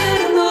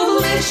повернул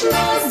лишь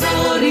на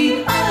зори,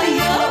 а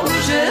я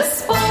уже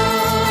спала.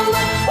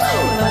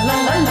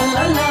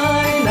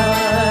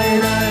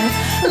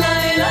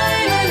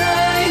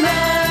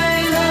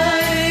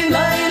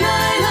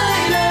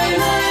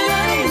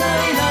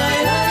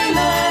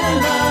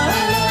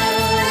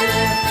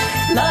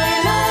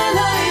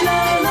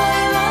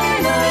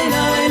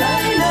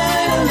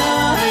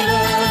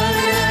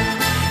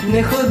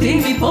 Не ходи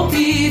мій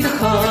попід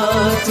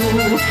хату,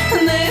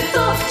 не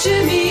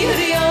топчи мій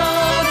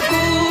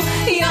грядку,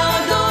 я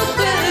до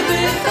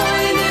тебе та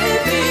й не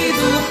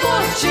піду,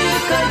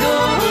 почекай до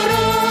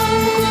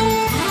ранку,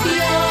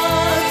 я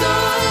до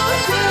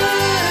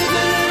тебе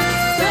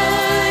та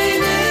й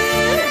не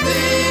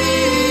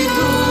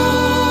піду,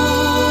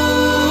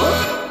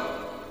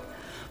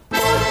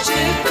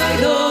 почекай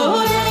до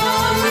ранку.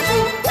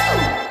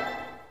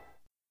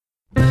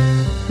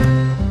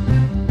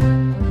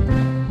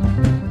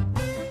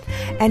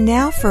 And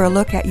now for a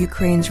look at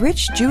Ukraine's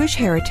rich Jewish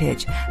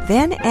heritage,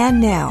 then and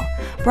now,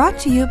 brought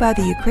to you by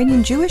the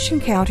Ukrainian Jewish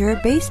Encounter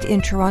based in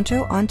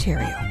Toronto,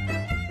 Ontario.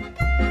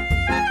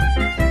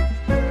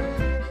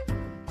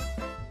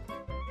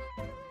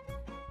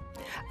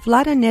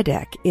 Vlada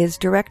Nedek is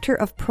Director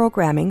of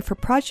Programming for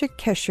Project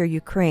Kesher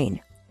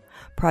Ukraine.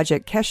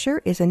 Project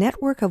Kesher is a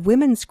network of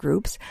women's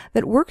groups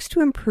that works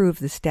to improve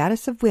the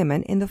status of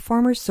women in the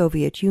former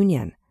Soviet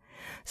Union.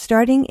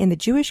 Starting in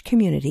the Jewish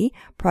community,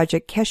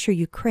 Project Kesher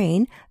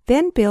Ukraine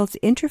then builds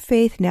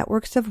interfaith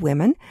networks of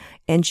women,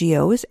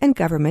 NGOs, and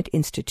government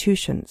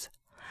institutions.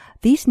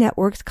 These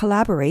networks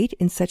collaborate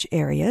in such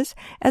areas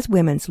as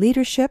women's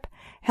leadership,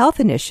 health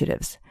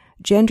initiatives,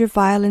 gender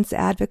violence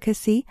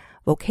advocacy,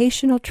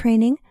 vocational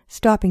training,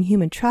 stopping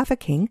human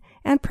trafficking,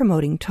 and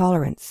promoting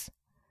tolerance.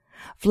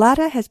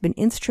 Vlada has been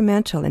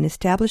instrumental in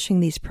establishing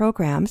these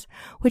programs,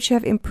 which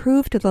have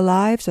improved the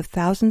lives of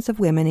thousands of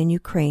women in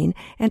Ukraine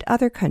and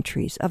other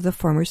countries of the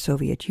former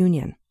Soviet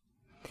Union.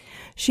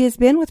 She has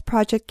been with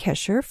Project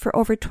Kesher for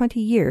over 20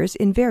 years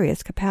in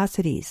various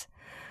capacities.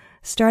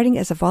 Starting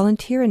as a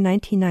volunteer in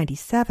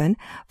 1997,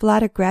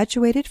 Vlada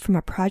graduated from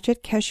a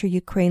Project Kesher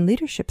Ukraine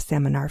leadership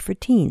seminar for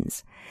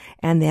teens,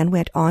 and then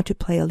went on to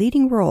play a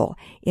leading role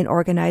in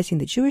organizing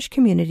the Jewish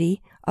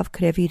community of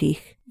Kryvyi Rih,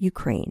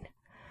 Ukraine.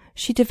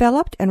 She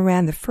developed and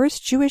ran the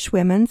first Jewish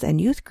women's and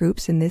youth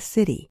groups in this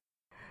city.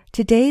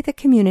 Today, the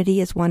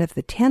community is one of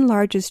the 10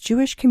 largest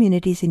Jewish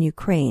communities in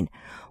Ukraine,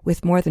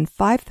 with more than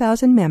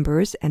 5,000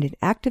 members and an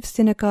active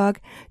synagogue,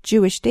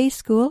 Jewish day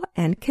school,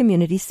 and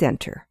community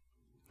center.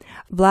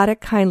 Vlada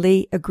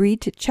kindly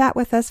agreed to chat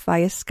with us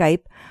via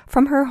Skype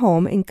from her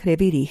home in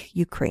Kryvyi Rih,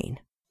 Ukraine.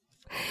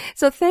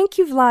 So thank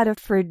you, Vlada,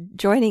 for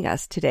joining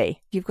us today.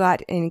 You've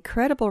got an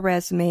incredible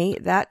resume.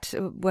 That,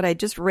 what I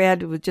just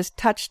read, was just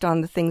touched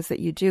on the things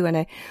that you do, and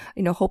I,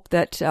 hope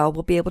that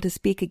we'll be able to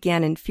speak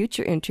again in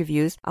future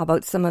interviews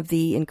about some of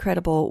the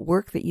incredible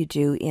work that you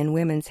do in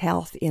women's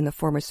health in the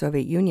former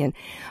Soviet Union.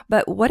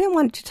 But what I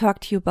wanted to talk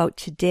to you about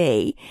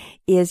today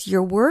is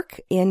your work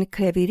in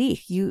Kryvyi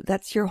Rih.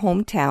 That's your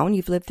hometown.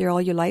 You've lived there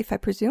all your life, I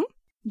presume?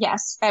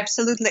 Yes,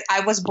 absolutely. I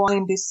was born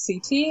in this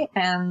city,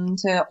 and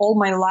all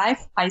my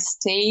life I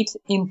stayed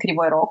in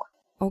Kryvyi Rih.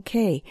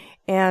 Okay.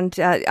 And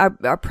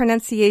our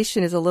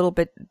pronunciation is a little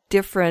bit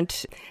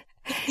different.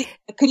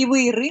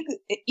 Kryvyi Rih,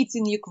 it's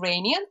in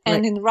Ukrainian,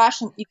 and in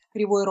Russian it's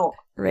Kryvyi Rih.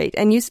 Right.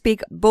 And you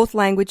speak both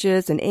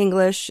languages, and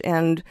English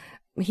and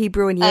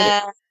Hebrew and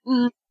Yiddish?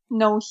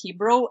 No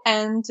Hebrew,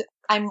 and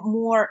I'm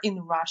more in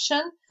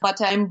Russian,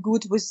 but I'm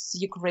good with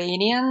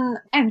Ukrainian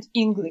and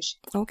English.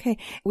 Okay.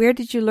 Where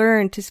did you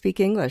learn to speak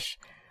English?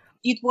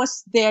 It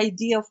was the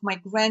idea of my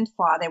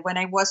grandfather. When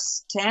I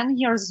was 10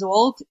 years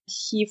old,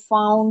 he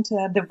found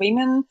the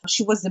women.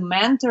 She was a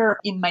mentor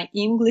in my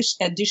English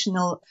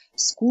additional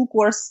school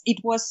course. It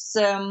was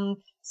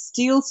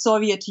still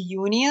Soviet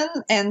Union,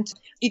 and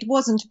it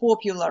wasn't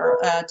popular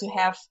to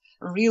have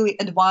really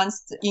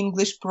advanced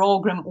English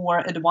program or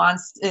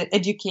advanced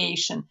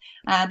education.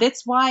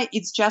 That's why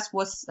it just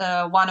was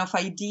one of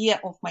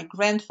idea of my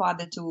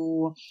grandfather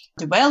to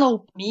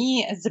develop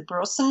me as a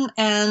person.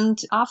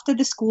 And after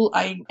the school,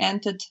 I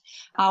entered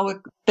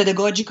our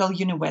pedagogical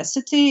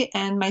university,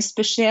 and my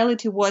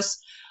specialty was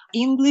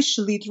English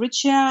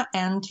literature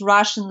and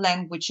Russian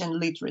language and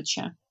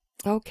literature.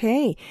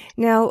 Okay.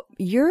 Now,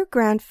 your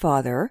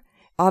grandfather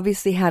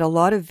obviously had a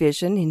lot of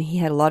vision, and he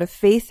had a lot of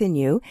faith in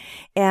you,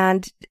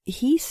 and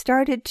he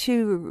started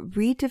to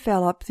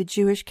redevelop the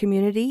Jewish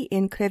community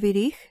in Kryvyi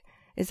Rih.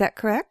 Is that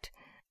correct?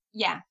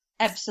 Yeah,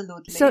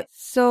 absolutely.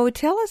 So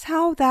tell us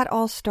how that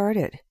all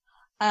started.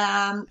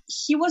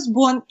 He was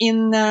born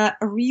in a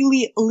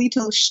really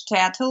little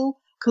shtetl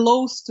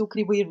close to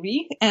Kryvyi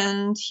Rih,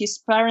 and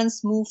his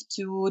parents moved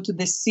to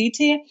the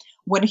city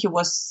when he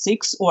was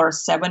 6 or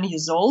 7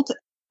 years old.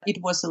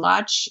 It was a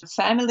large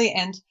family,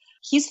 and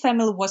His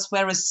family was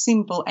very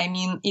simple. I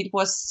mean, it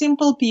was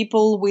simple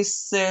people with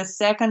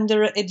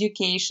secondary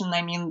education.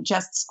 I mean,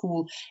 just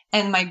school.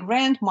 And my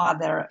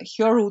grandmother,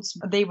 her roots,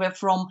 they were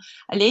from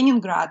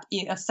Leningrad,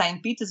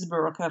 St.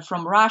 Petersburg,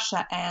 from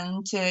Russia.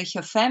 And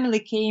her family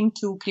came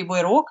to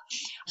Kryvyi Rog.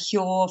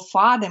 Her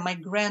father, my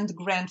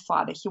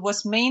grandfather, he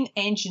was main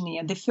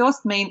engineer, the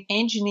first main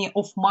engineer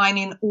of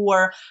mining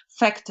ore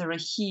factory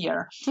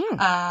here.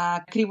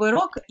 Kryvyi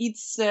Rog,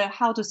 it's,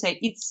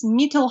 it's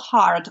middle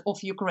heart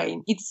of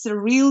Ukraine. It's a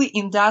really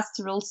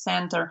industrial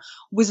center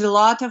with a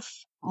lot of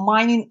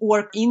mining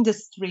ore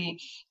industry.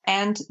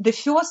 And the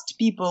first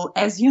people,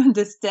 as you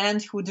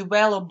understand, who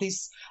developed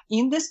this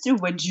industry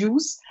were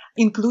Jews,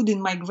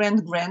 including my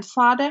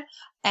grandfather.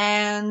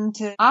 And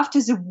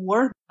after the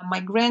war,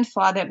 my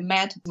grandfather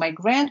met my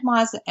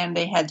grandmother and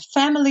they had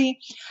family.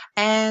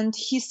 And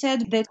he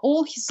said that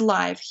all his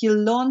life he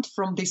learned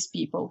from these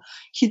people.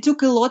 He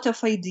took a lot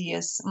of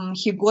ideas.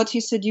 He got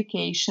his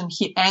education.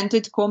 He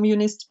entered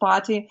Communist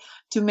Party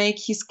to make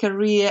his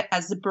career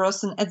as a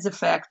person at the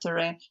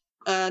factory.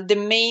 The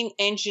main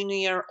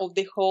engineer of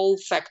the whole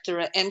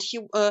factory. And he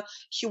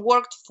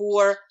worked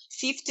for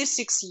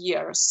 56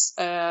 years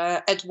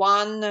at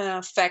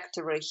one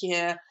factory.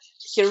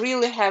 He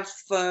really have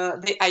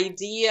the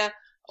idea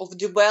of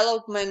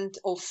development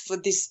of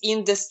this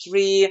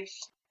industry,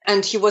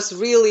 and he was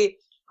really,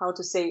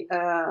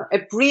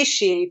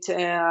 appreciate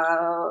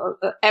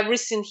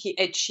everything he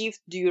achieved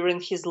during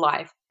his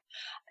life.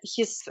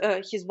 His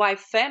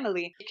wife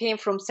family came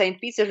from St.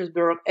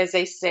 Petersburg, as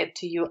I said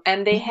to you,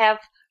 and they have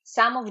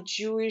some of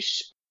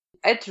Jewish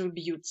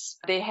attributes.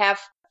 They have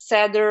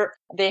seder,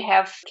 they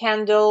have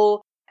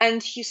candle,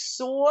 and he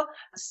saw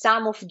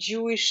some of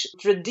Jewish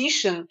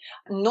tradition,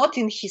 not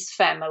in his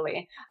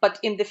family, but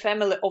in the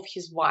family of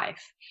his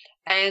wife.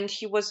 And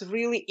he was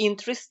really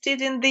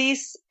interested in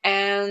this.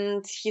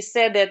 And he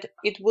said that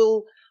it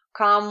will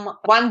come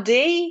one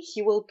day,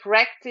 he will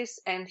practice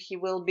and he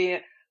will be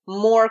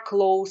more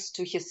close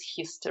to his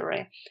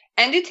history.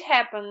 And it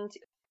happened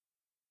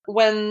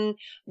when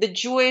the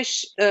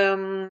Jewish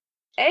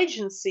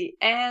agency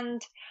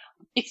and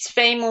its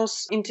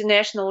famous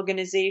international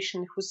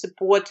organization who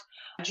support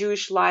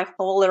Jewish life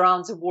all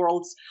around the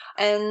world.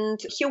 And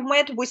he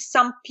met with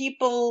some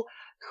people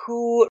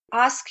who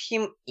asked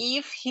him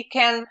if he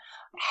can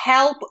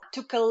help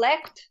to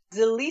collect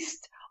the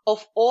list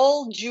of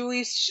all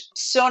Jewish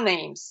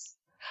surnames,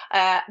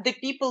 the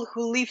people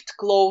who lived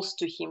close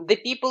to him, the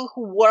people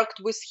who worked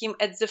with him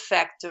at the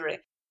factory.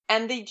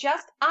 And they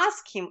just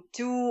asked him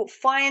to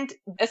find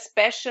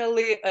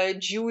especially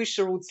Jewish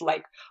roots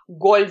like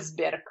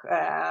Goldsberg,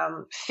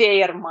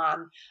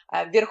 Feierman,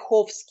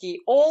 Verkhovsky,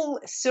 all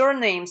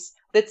surnames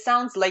that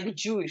sounds like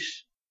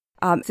Jewish.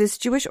 This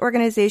Jewish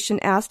organization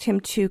asked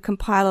him to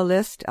compile a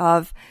list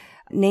of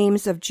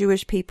names of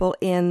Jewish people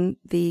in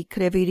the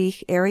Kryvyi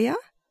Rih area?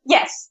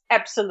 Yes,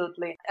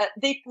 absolutely.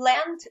 They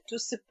planned to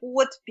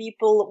support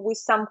people with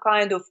some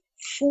kind of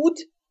food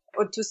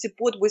or to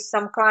support with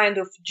some kind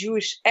of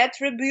Jewish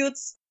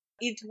attributes.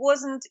 It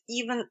wasn't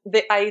even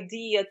the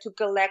idea to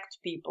collect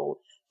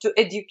people, to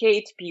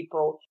educate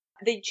people.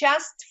 They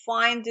just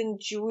find in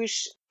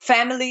Jewish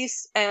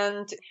families,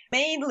 and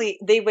mainly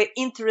they were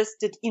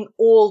interested in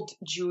old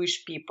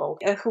Jewish people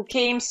who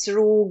came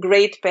through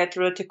Great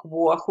Patriotic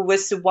War, who were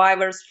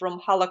survivors from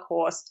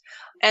Holocaust.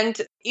 And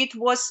it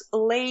was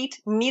late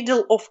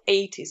middle of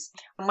 80s.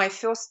 My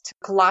first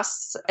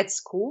class at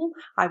school,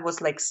 I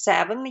was like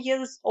 7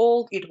 years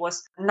old. It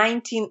was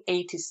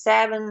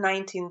 1987,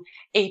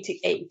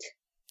 1988.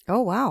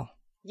 Oh, wow.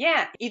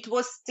 Yeah, it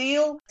was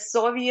still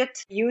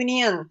Soviet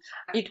Union.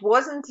 It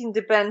wasn't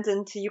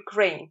independent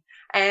Ukraine.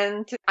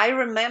 And I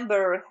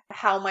remember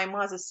how my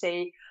mother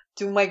say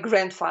to my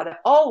grandfather,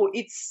 "Oh,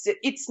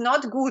 it's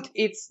not good.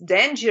 It's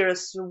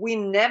dangerous. We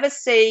never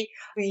say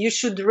you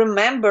should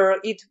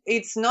remember it.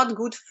 It's not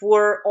good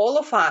for all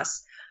of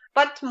us."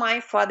 But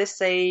my father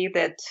say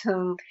that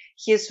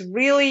he's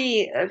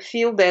really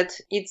feel that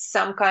it's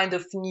some kind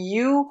of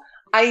new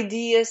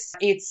ideas.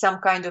 It's some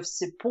kind of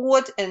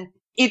support, and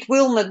it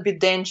will not be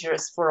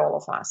dangerous for all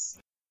of us.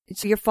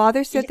 So your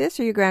father said this,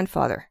 or your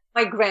grandfather?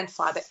 My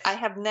grandfather. I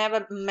have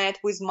never met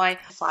with my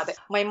father.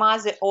 My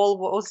mother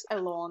always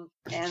alone.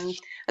 And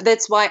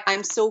that's why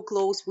I'm so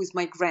close with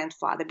my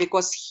grandfather,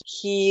 because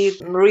he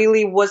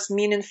really was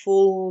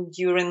meaningful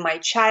during my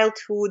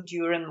childhood,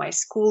 during my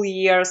school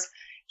years.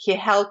 He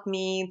helped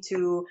me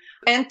to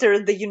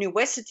enter the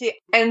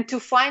university and to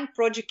find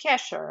Project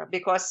Kesher,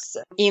 because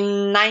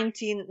in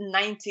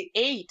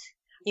 1998,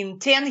 in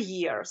 10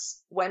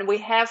 years, when we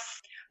have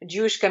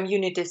Jewish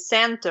Community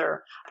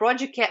Center,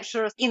 Project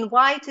Kesher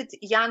invited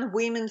young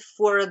women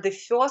for the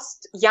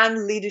first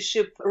young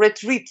leadership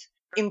retreat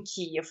in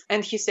Kiev.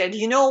 And he said,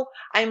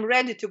 I'm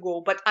ready to go,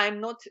 but I'm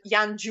not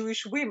young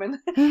Jewish women.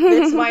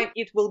 That's why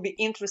it will be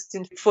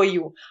interesting for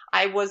you.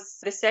 I was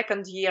the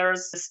second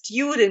year's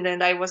student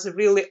and I was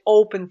really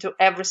open to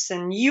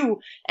everything new.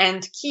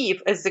 And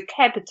Kiev as the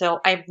capital,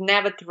 I've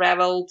never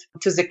traveled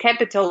to the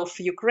capital of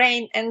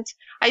Ukraine. And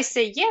I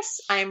say, yes,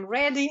 I'm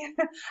ready.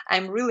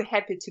 I'm really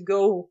happy to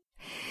go.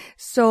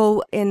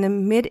 So in the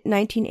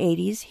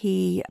mid-1980s,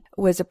 he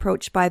was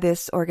approached by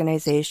this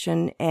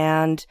organization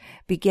and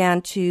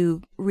began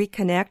to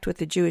reconnect with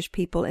the Jewish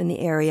people in the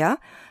area,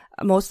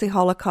 mostly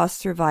Holocaust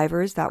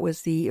survivors. That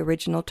was the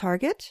original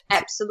target.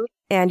 Absolutely.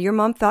 And your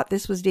mom thought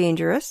this was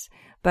dangerous,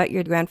 but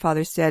your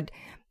grandfather said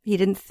he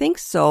didn't think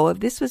so.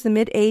 This was the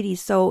mid-80s,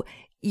 so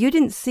you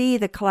didn't see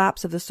the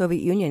collapse of the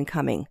Soviet Union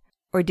coming,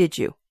 or did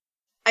you?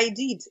 I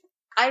did.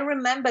 I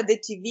remember the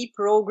TV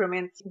program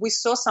and we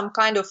saw some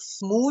kind of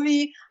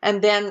movie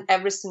and then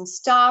everything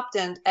stopped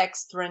and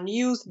extra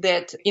news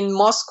that in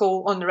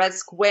Moscow on Red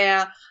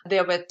Square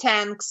there were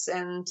tanks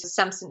and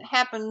something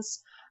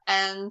happens.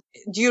 And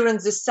during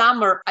the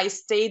summer, I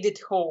stayed at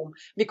home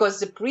because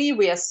the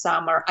previous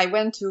summer I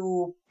went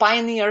to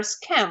Pioneers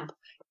Camp.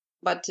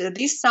 But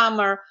this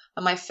summer,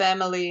 my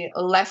family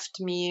left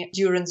me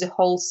during the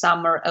whole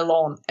summer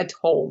alone at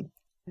home.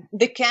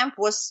 The camp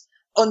was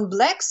on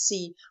Black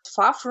Sea,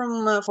 far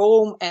from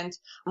home, and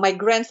my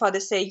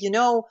grandfather said,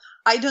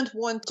 I don't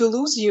want to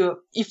lose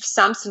you if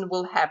something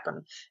will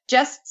happen.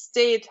 Just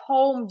stay at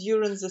home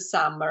during the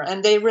summer.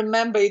 And I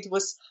remember it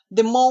was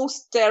the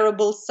most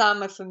terrible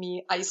summer for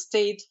me. I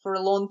stayed for a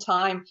long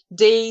time,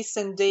 days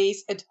and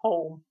days at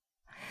home.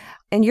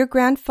 And your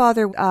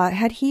grandfather,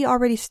 had he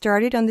already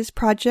started on this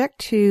project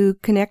to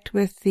connect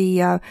with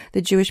the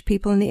Jewish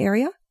people in the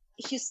area?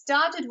 He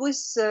started with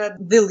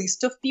the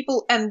list of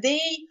people, and they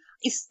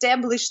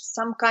established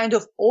some kind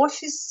of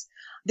office.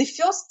 The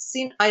first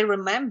thing I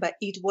remember,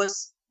 it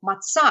was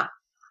matzah.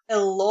 A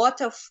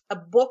lot of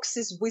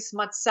boxes with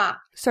matzah.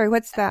 Sorry,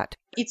 what's that?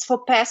 It's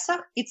for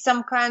Pesach. It's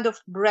some kind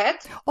of bread.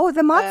 Oh,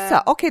 the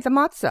matzah. Okay, the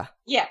matzah.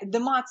 Yeah, the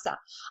matzah.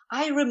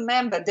 I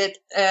remember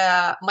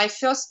that my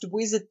first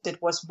visit, it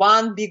was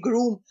one big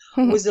room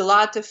with a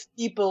lot of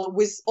people,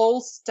 with all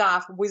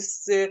staff, with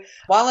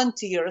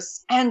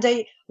volunteers. And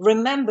I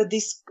remember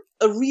this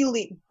a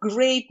really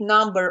great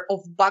number of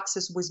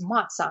boxes with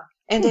matzah.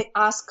 And I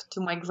asked to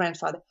my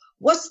grandfather,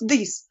 what's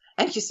this?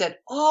 And he said,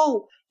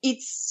 oh,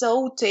 it's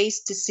so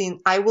tasty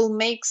thing. I will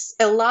make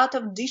a lot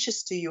of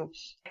dishes to you.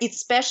 It's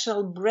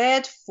special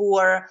bread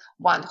for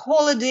one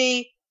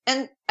holiday.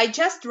 And I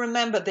just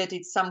remember that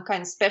it's some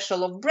kind of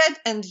special of bread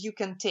and you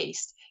can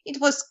taste. It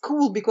was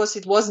cool because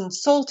it wasn't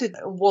salted,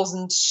 it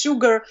wasn't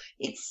sugar.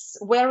 It's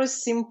very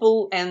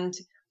simple and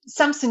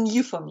something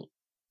new for me.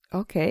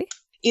 Okay.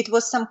 It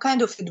was some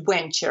kind of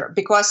adventure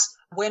because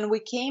when we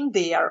came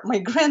there, my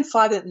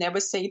grandfather never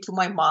said to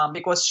my mom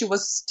because she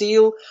was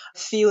still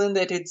feeling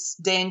that it's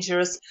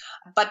dangerous.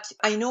 But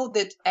I know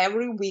that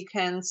every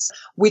weekend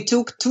we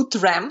took 2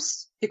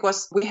 trams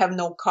because we have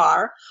no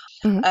car.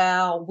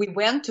 Mm-hmm. We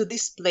went to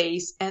this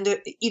place and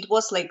it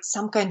was like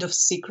some kind of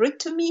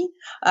secret to me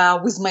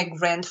with my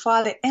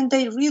grandfather. And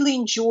I really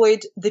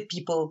enjoyed the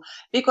people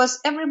because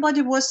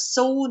everybody was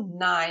so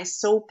nice,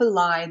 so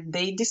polite.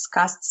 They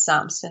discussed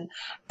something.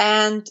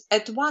 And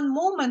at one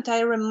moment,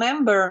 I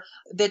remember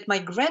that my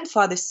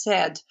grandfather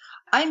said,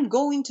 I'm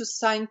going to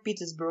St.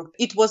 Petersburg.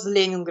 It was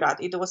Leningrad.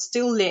 It was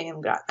still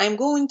Leningrad. I'm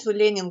going to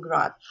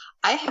Leningrad.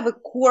 I have a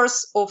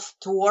course of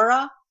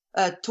Torah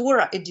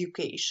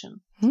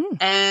education.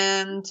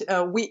 And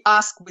we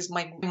asked with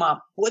my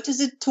mom, what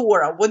is it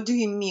Torah? What do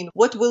you mean?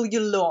 What will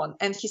you learn?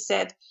 And he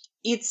said,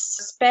 it's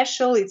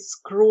special, it's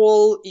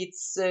scroll,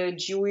 it's a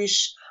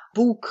Jewish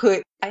book.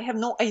 I have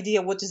no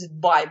idea what is it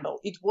Bible.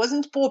 It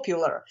wasn't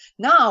popular.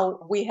 Now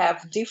we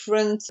have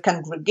different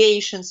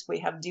congregations, we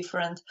have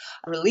different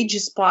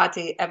religious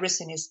party,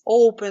 everything is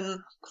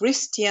open,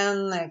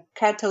 Christian,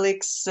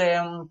 Catholics,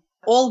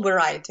 all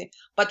variety.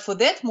 But for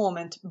that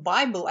moment,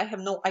 Bible, I have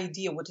no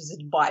idea what is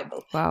it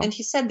Bible. Wow. And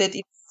he said that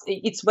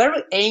it's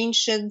very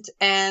ancient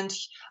and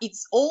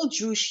it's all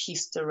Jewish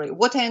history.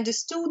 What I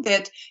understood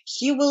that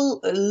he will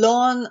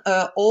learn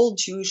all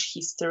Jewish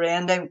history.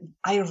 And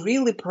I'm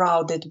really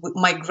proud that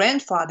my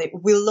grandfather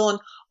will learn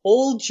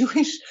all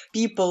Jewish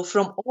people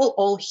from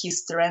all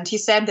history. And he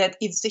said that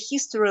it's the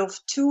history of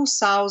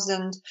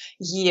 2,000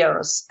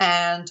 years.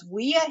 And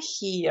we are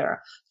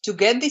here to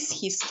get this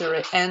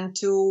history and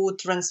to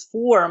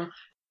transform,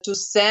 to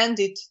send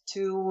it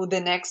to the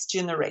next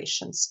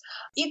generations.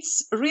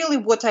 It's really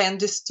what I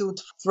understood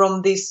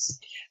from this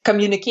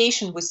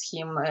communication with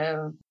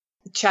him,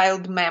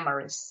 child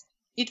memories.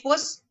 It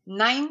was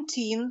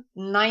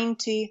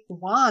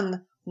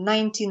 1991,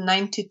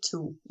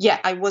 1992. Yeah,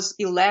 I was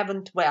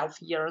 11, 12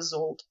 years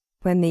old.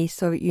 When the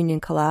Soviet Union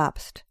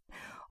collapsed.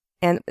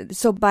 And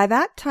so by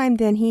that time,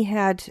 then he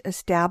had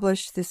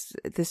established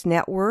this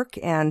network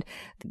and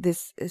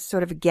this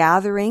sort of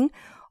gathering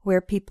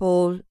where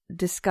people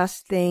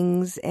discussed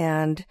things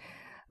and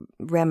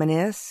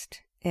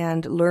reminisced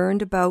and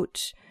learned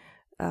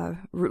or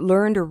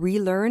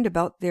relearned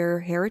about their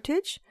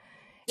heritage.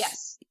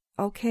 Yes.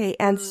 Okay.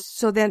 And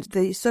so then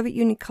the Soviet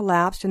Union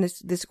collapsed and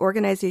this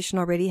organization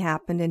already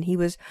happened and he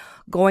was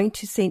going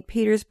to St.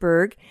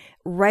 Petersburg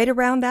right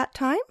around that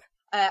time?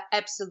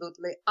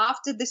 Absolutely.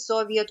 After the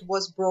Soviet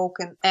was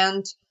broken,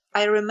 and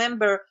I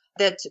remember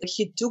that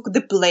he took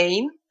the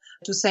plane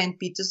to St.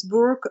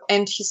 Petersburg,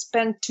 and he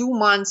spent 2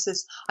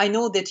 months. I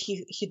know that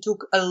he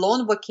took a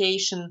long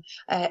vacation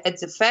at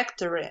the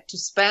factory to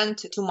spend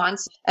 2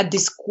 months at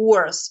this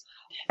course.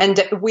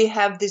 And we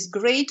have these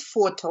great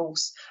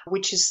photos,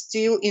 which is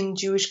still in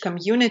Jewish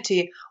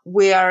community,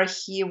 where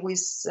he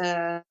was.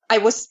 I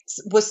was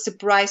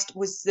surprised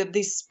with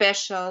this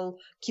special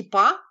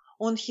kippah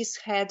on his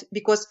head,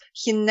 because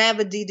he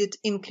never did it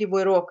in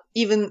Kryvyi Rog.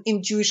 Even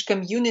in Jewish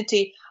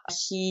community,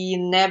 he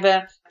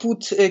never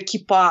put a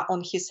kippah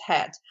on his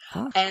head.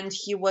 Oh. And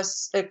he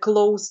was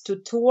close to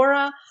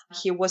Torah.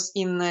 He was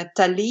in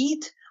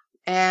Talit,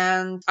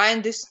 and I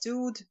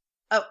understood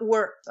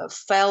or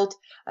felt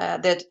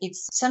that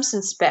it's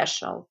something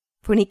special.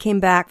 When he came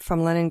back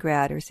from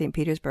Leningrad or St.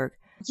 Petersburg.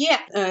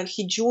 Yeah,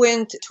 he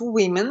joined 2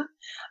 women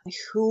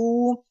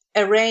who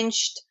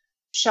arranged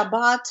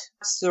Shabbat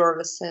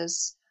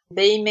services.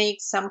 They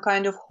made some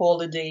kind of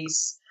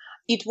holidays.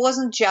 It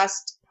wasn't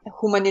just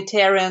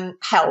humanitarian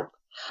help.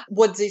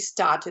 What they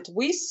started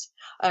with,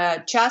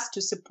 just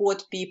to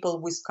support people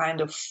with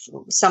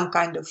some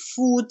kind of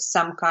food,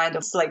 some kind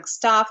of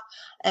stuff.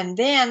 And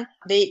then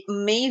they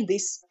made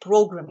this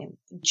programming,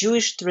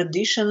 Jewish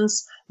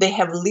traditions. They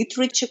have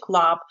literature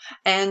club.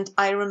 And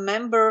I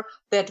remember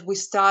that we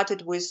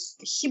started with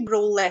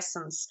Hebrew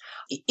lessons.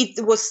 It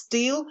was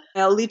still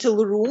a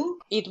little room.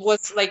 It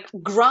was like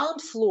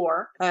ground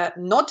floor,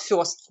 not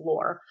first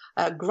floor,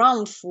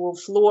 ground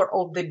floor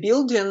of the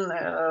building.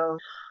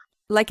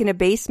 Like in a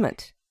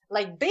basement.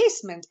 Like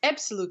basement,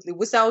 absolutely,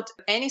 without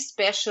any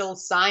special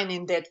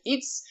signing that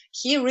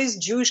here is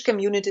Jewish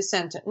Community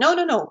Center. No.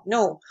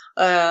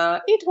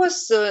 It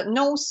was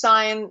no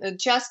sign,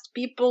 just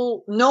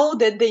people know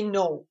that they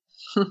know.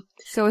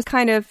 So it's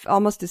kind of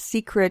almost a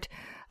secret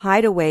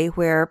hideaway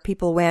where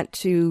people went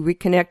to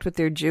reconnect with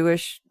their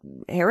Jewish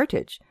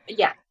heritage.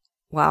 Yeah.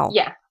 Wow.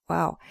 Yeah.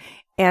 Wow.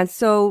 And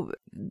so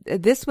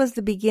this was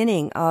the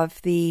beginning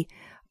of the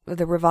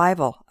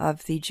revival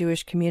of the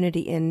Jewish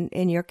community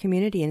in your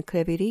community in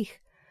Kryvyi Rih.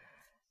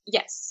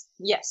 Yes.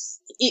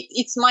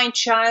 It's my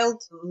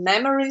child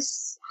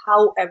memories,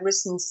 how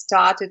everything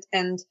started,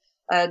 and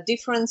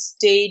different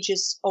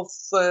stages of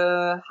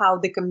how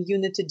the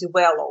community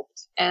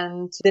developed.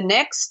 And the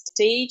next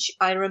stage,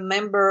 I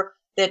remember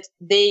that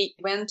they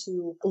went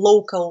to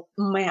local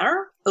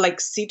mayor, like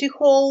city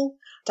hall,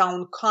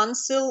 town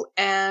council,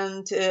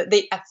 and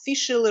they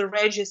officially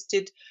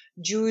registered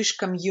Jewish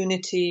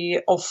community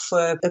of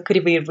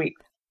Kryvyi Rih.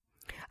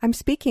 I'm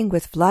speaking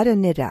with Vlada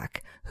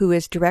Nidak, who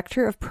is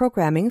Director of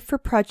Programming for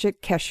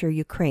Project Kesher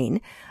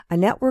Ukraine, a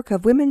network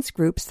of women's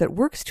groups that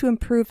works to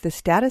improve the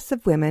status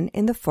of women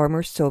in the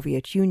former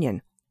Soviet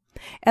Union.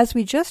 As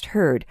we just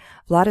heard,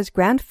 Vlada's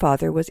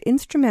grandfather was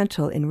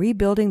instrumental in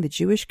rebuilding the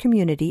Jewish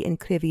community in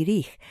Kryvyi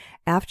Rih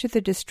after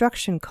the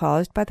destruction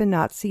caused by the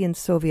Nazi and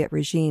Soviet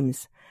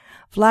regimes.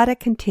 Vlada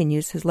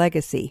continues his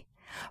legacy.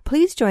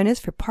 Please join us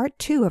for part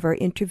 2 of our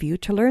interview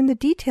to learn the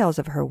details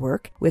of her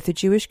work with the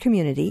Jewish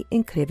community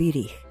in Kryvyi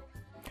Rih.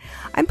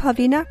 I'm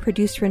Pavlina,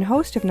 producer and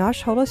host of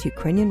Nash Holos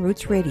Ukrainian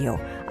Roots Radio.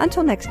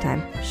 Until next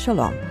time,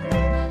 shalom.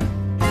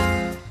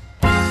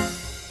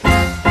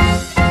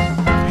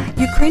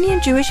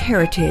 Ukrainian Jewish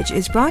Heritage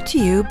is brought to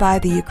you by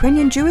the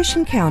Ukrainian Jewish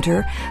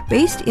Encounter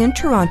based in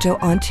Toronto,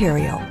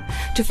 Ontario.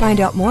 To find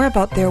out more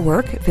about their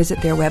work,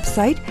 visit their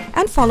website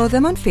and follow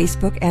them on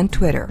Facebook and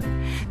Twitter.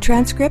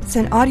 Transcripts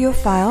and audio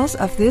files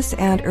of this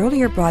and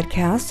earlier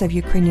broadcasts of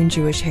Ukrainian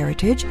Jewish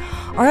Heritage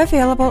are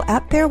available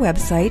at their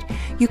website,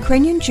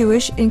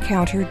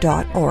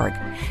 ukrainianjewishencounter.org,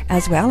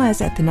 as well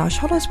as at the Nash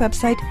Holos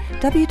website,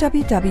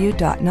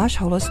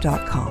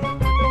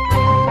 www.nashholos.com.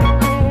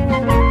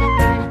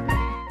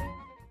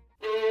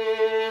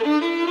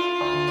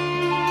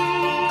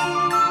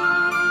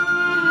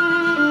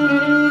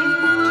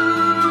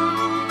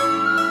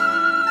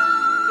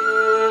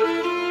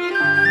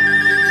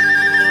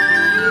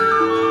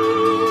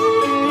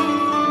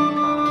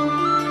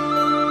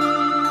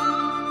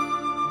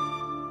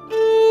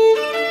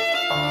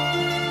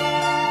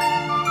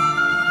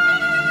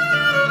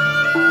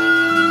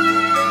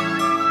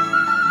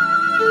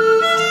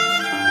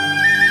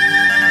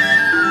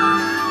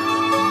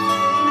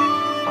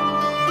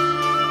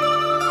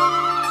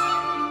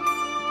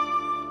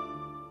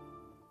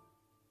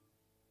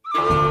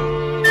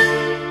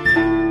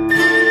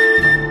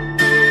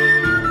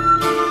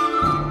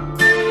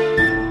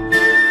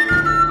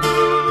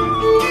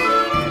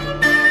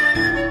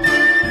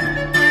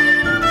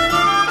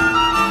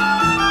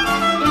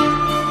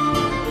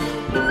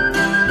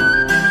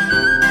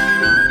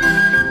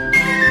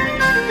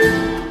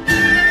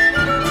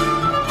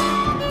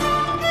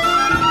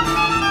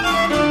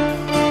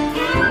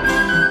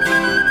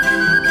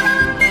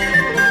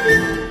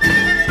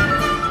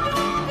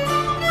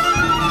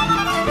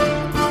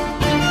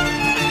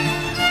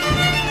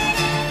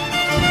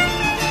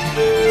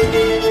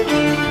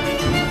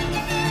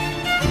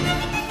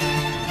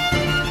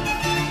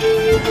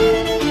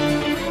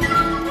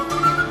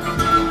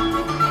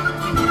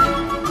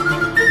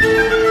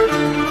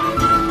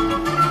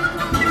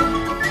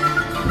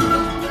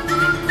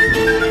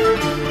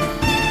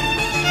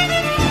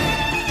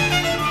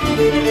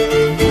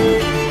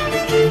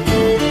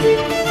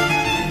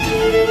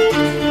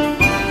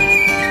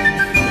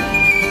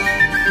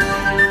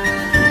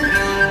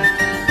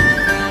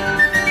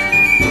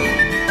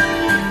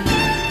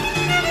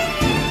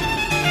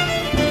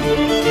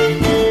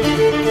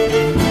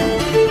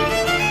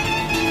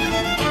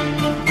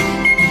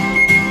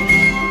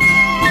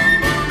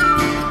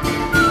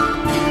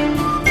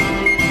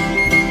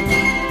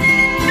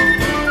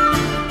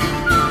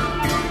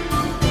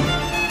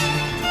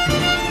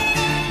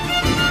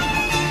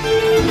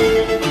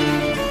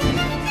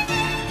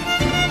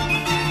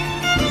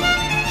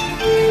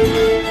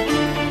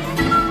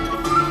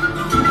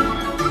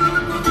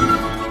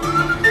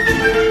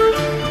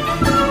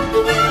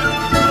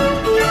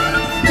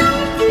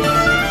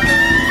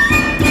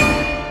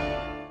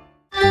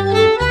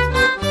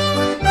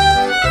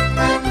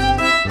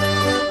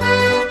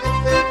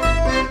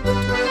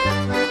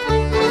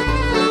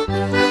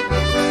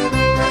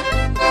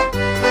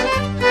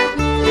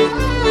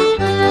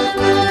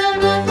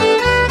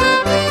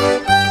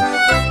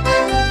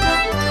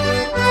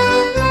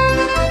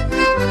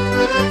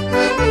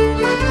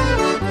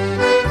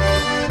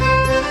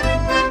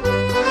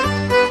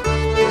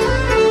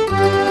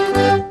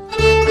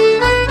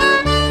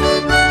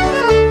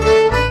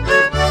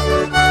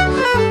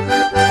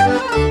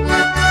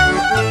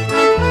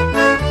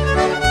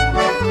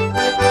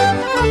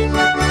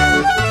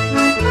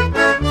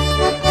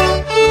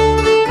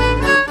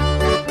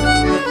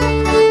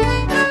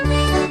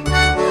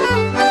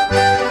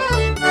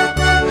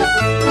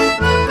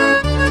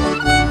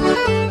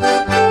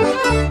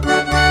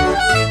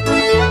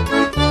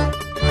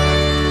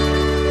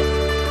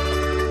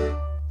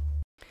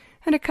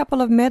 couple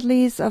of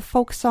medleys of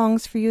folk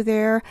songs for you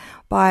there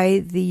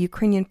by the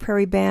Ukrainian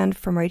Prairie Band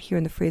from right here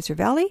in the Fraser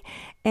Valley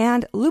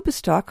and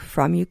Lubostok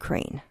from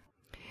Ukraine.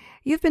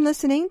 You've been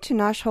listening to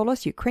Nash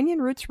Holos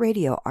Ukrainian Roots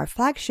Radio, our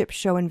flagship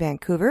show in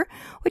Vancouver,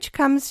 which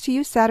comes to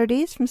you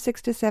Saturdays from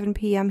 6 to 7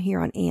 p.m.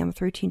 here on AM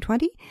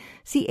 1320,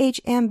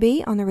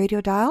 CHMB on the radio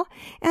dial,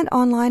 and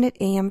online at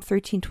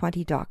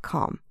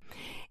am1320.com.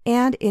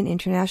 And in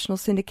international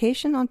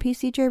syndication on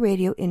PCJ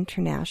Radio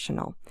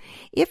International.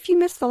 If you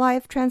miss the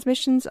live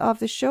transmissions of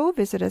the show,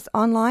 visit us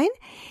online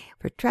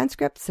for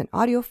transcripts and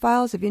audio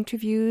files of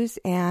interviews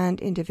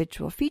and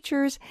individual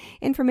features,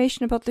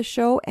 information about the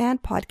show,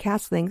 and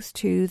podcast links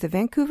to the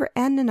Vancouver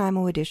and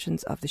Nanaimo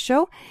editions of the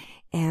show,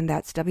 and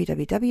that's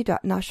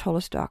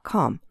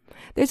www.nashholos.com.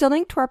 There's a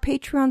link to our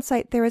Patreon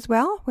site there as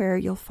well, where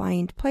you'll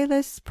find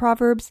playlists,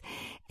 proverbs,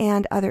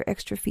 and other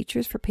extra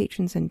features for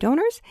patrons and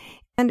donors,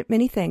 and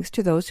many thanks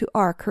to those who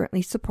are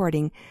currently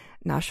supporting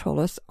Nash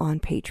Holos on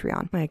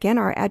Patreon. Again,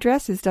 our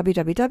address is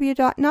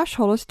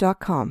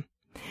www.nashholos.com.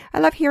 I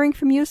love hearing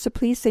from you, so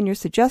please send your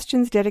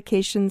suggestions,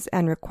 dedications,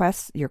 and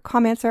requests. Your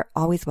comments are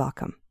always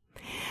welcome.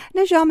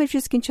 На жаль, ми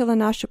вже скінчили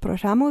нашу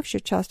програму, вже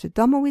час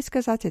додому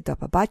сказати до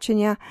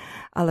побачення,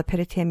 але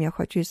перед тим я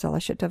хочу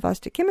залишити вас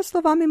такими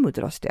словами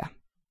мудрості.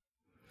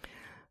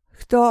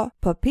 Хто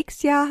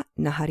попікся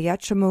на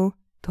гарячому,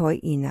 той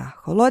і на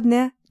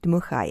холодне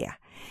дмухає.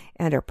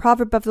 And our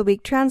proverb of the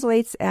week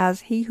translates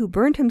as, he who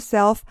burned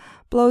himself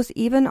blows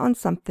even on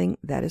something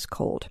that is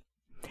cold.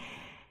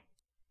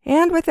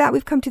 And with that,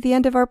 we've come to the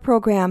end of our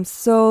program.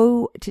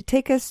 So to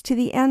take us to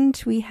the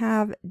end, we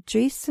have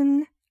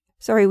Anton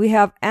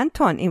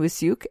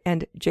Iwasiuk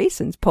and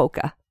Jason's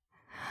polka.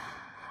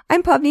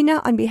 I'm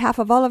Pavlina. On behalf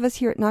of all of us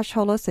here at Nash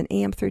Holos and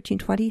AM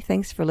 1320,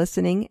 thanks for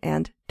listening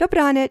and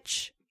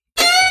dobranic.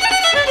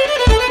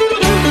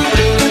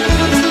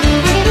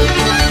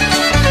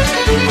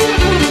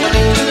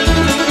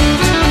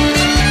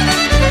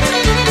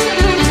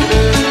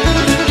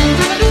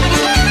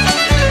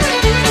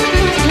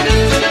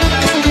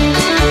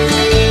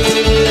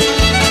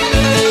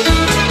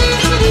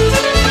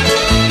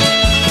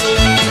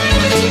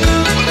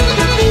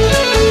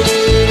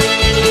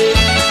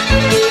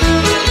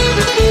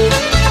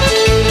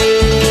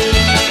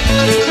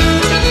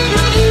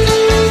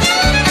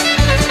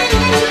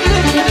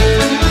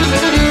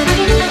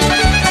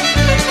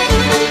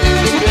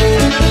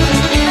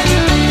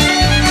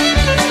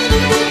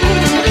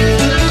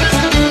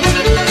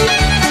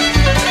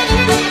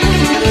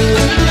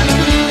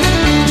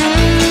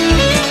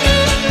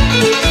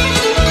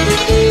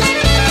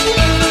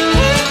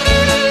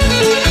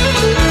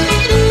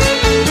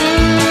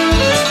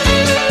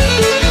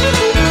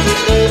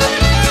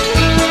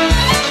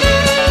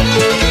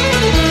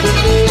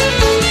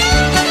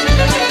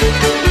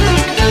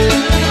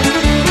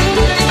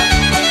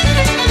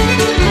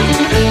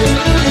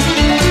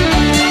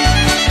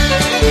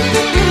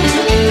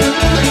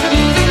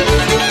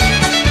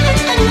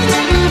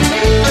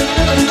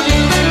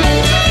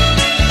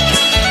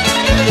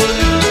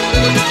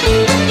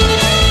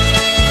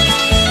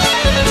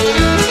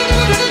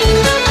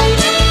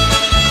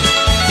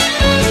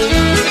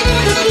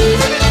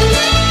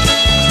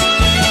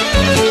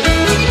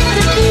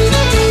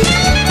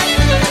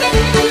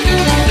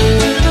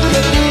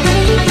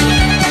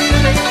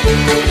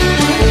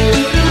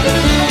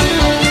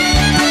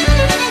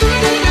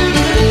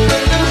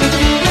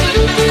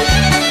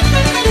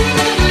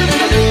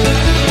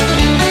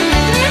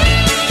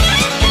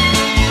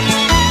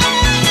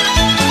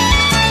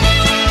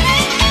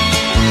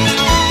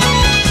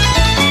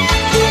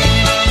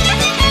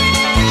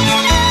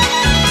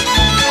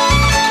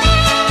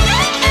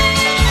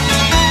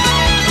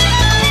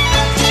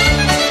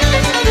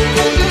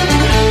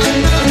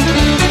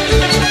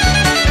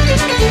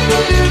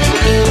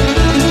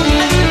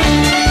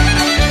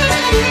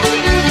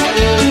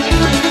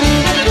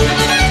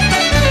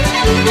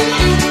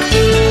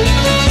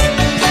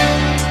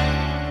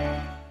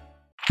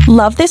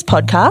 Love this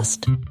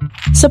podcast?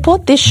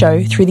 Support this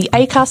show through the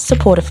Acast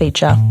supporter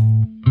feature.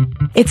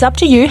 It's up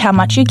to you how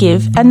much you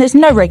give, and there's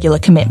no regular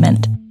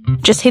commitment.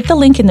 Just hit the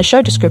link in the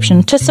show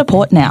description to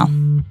support now.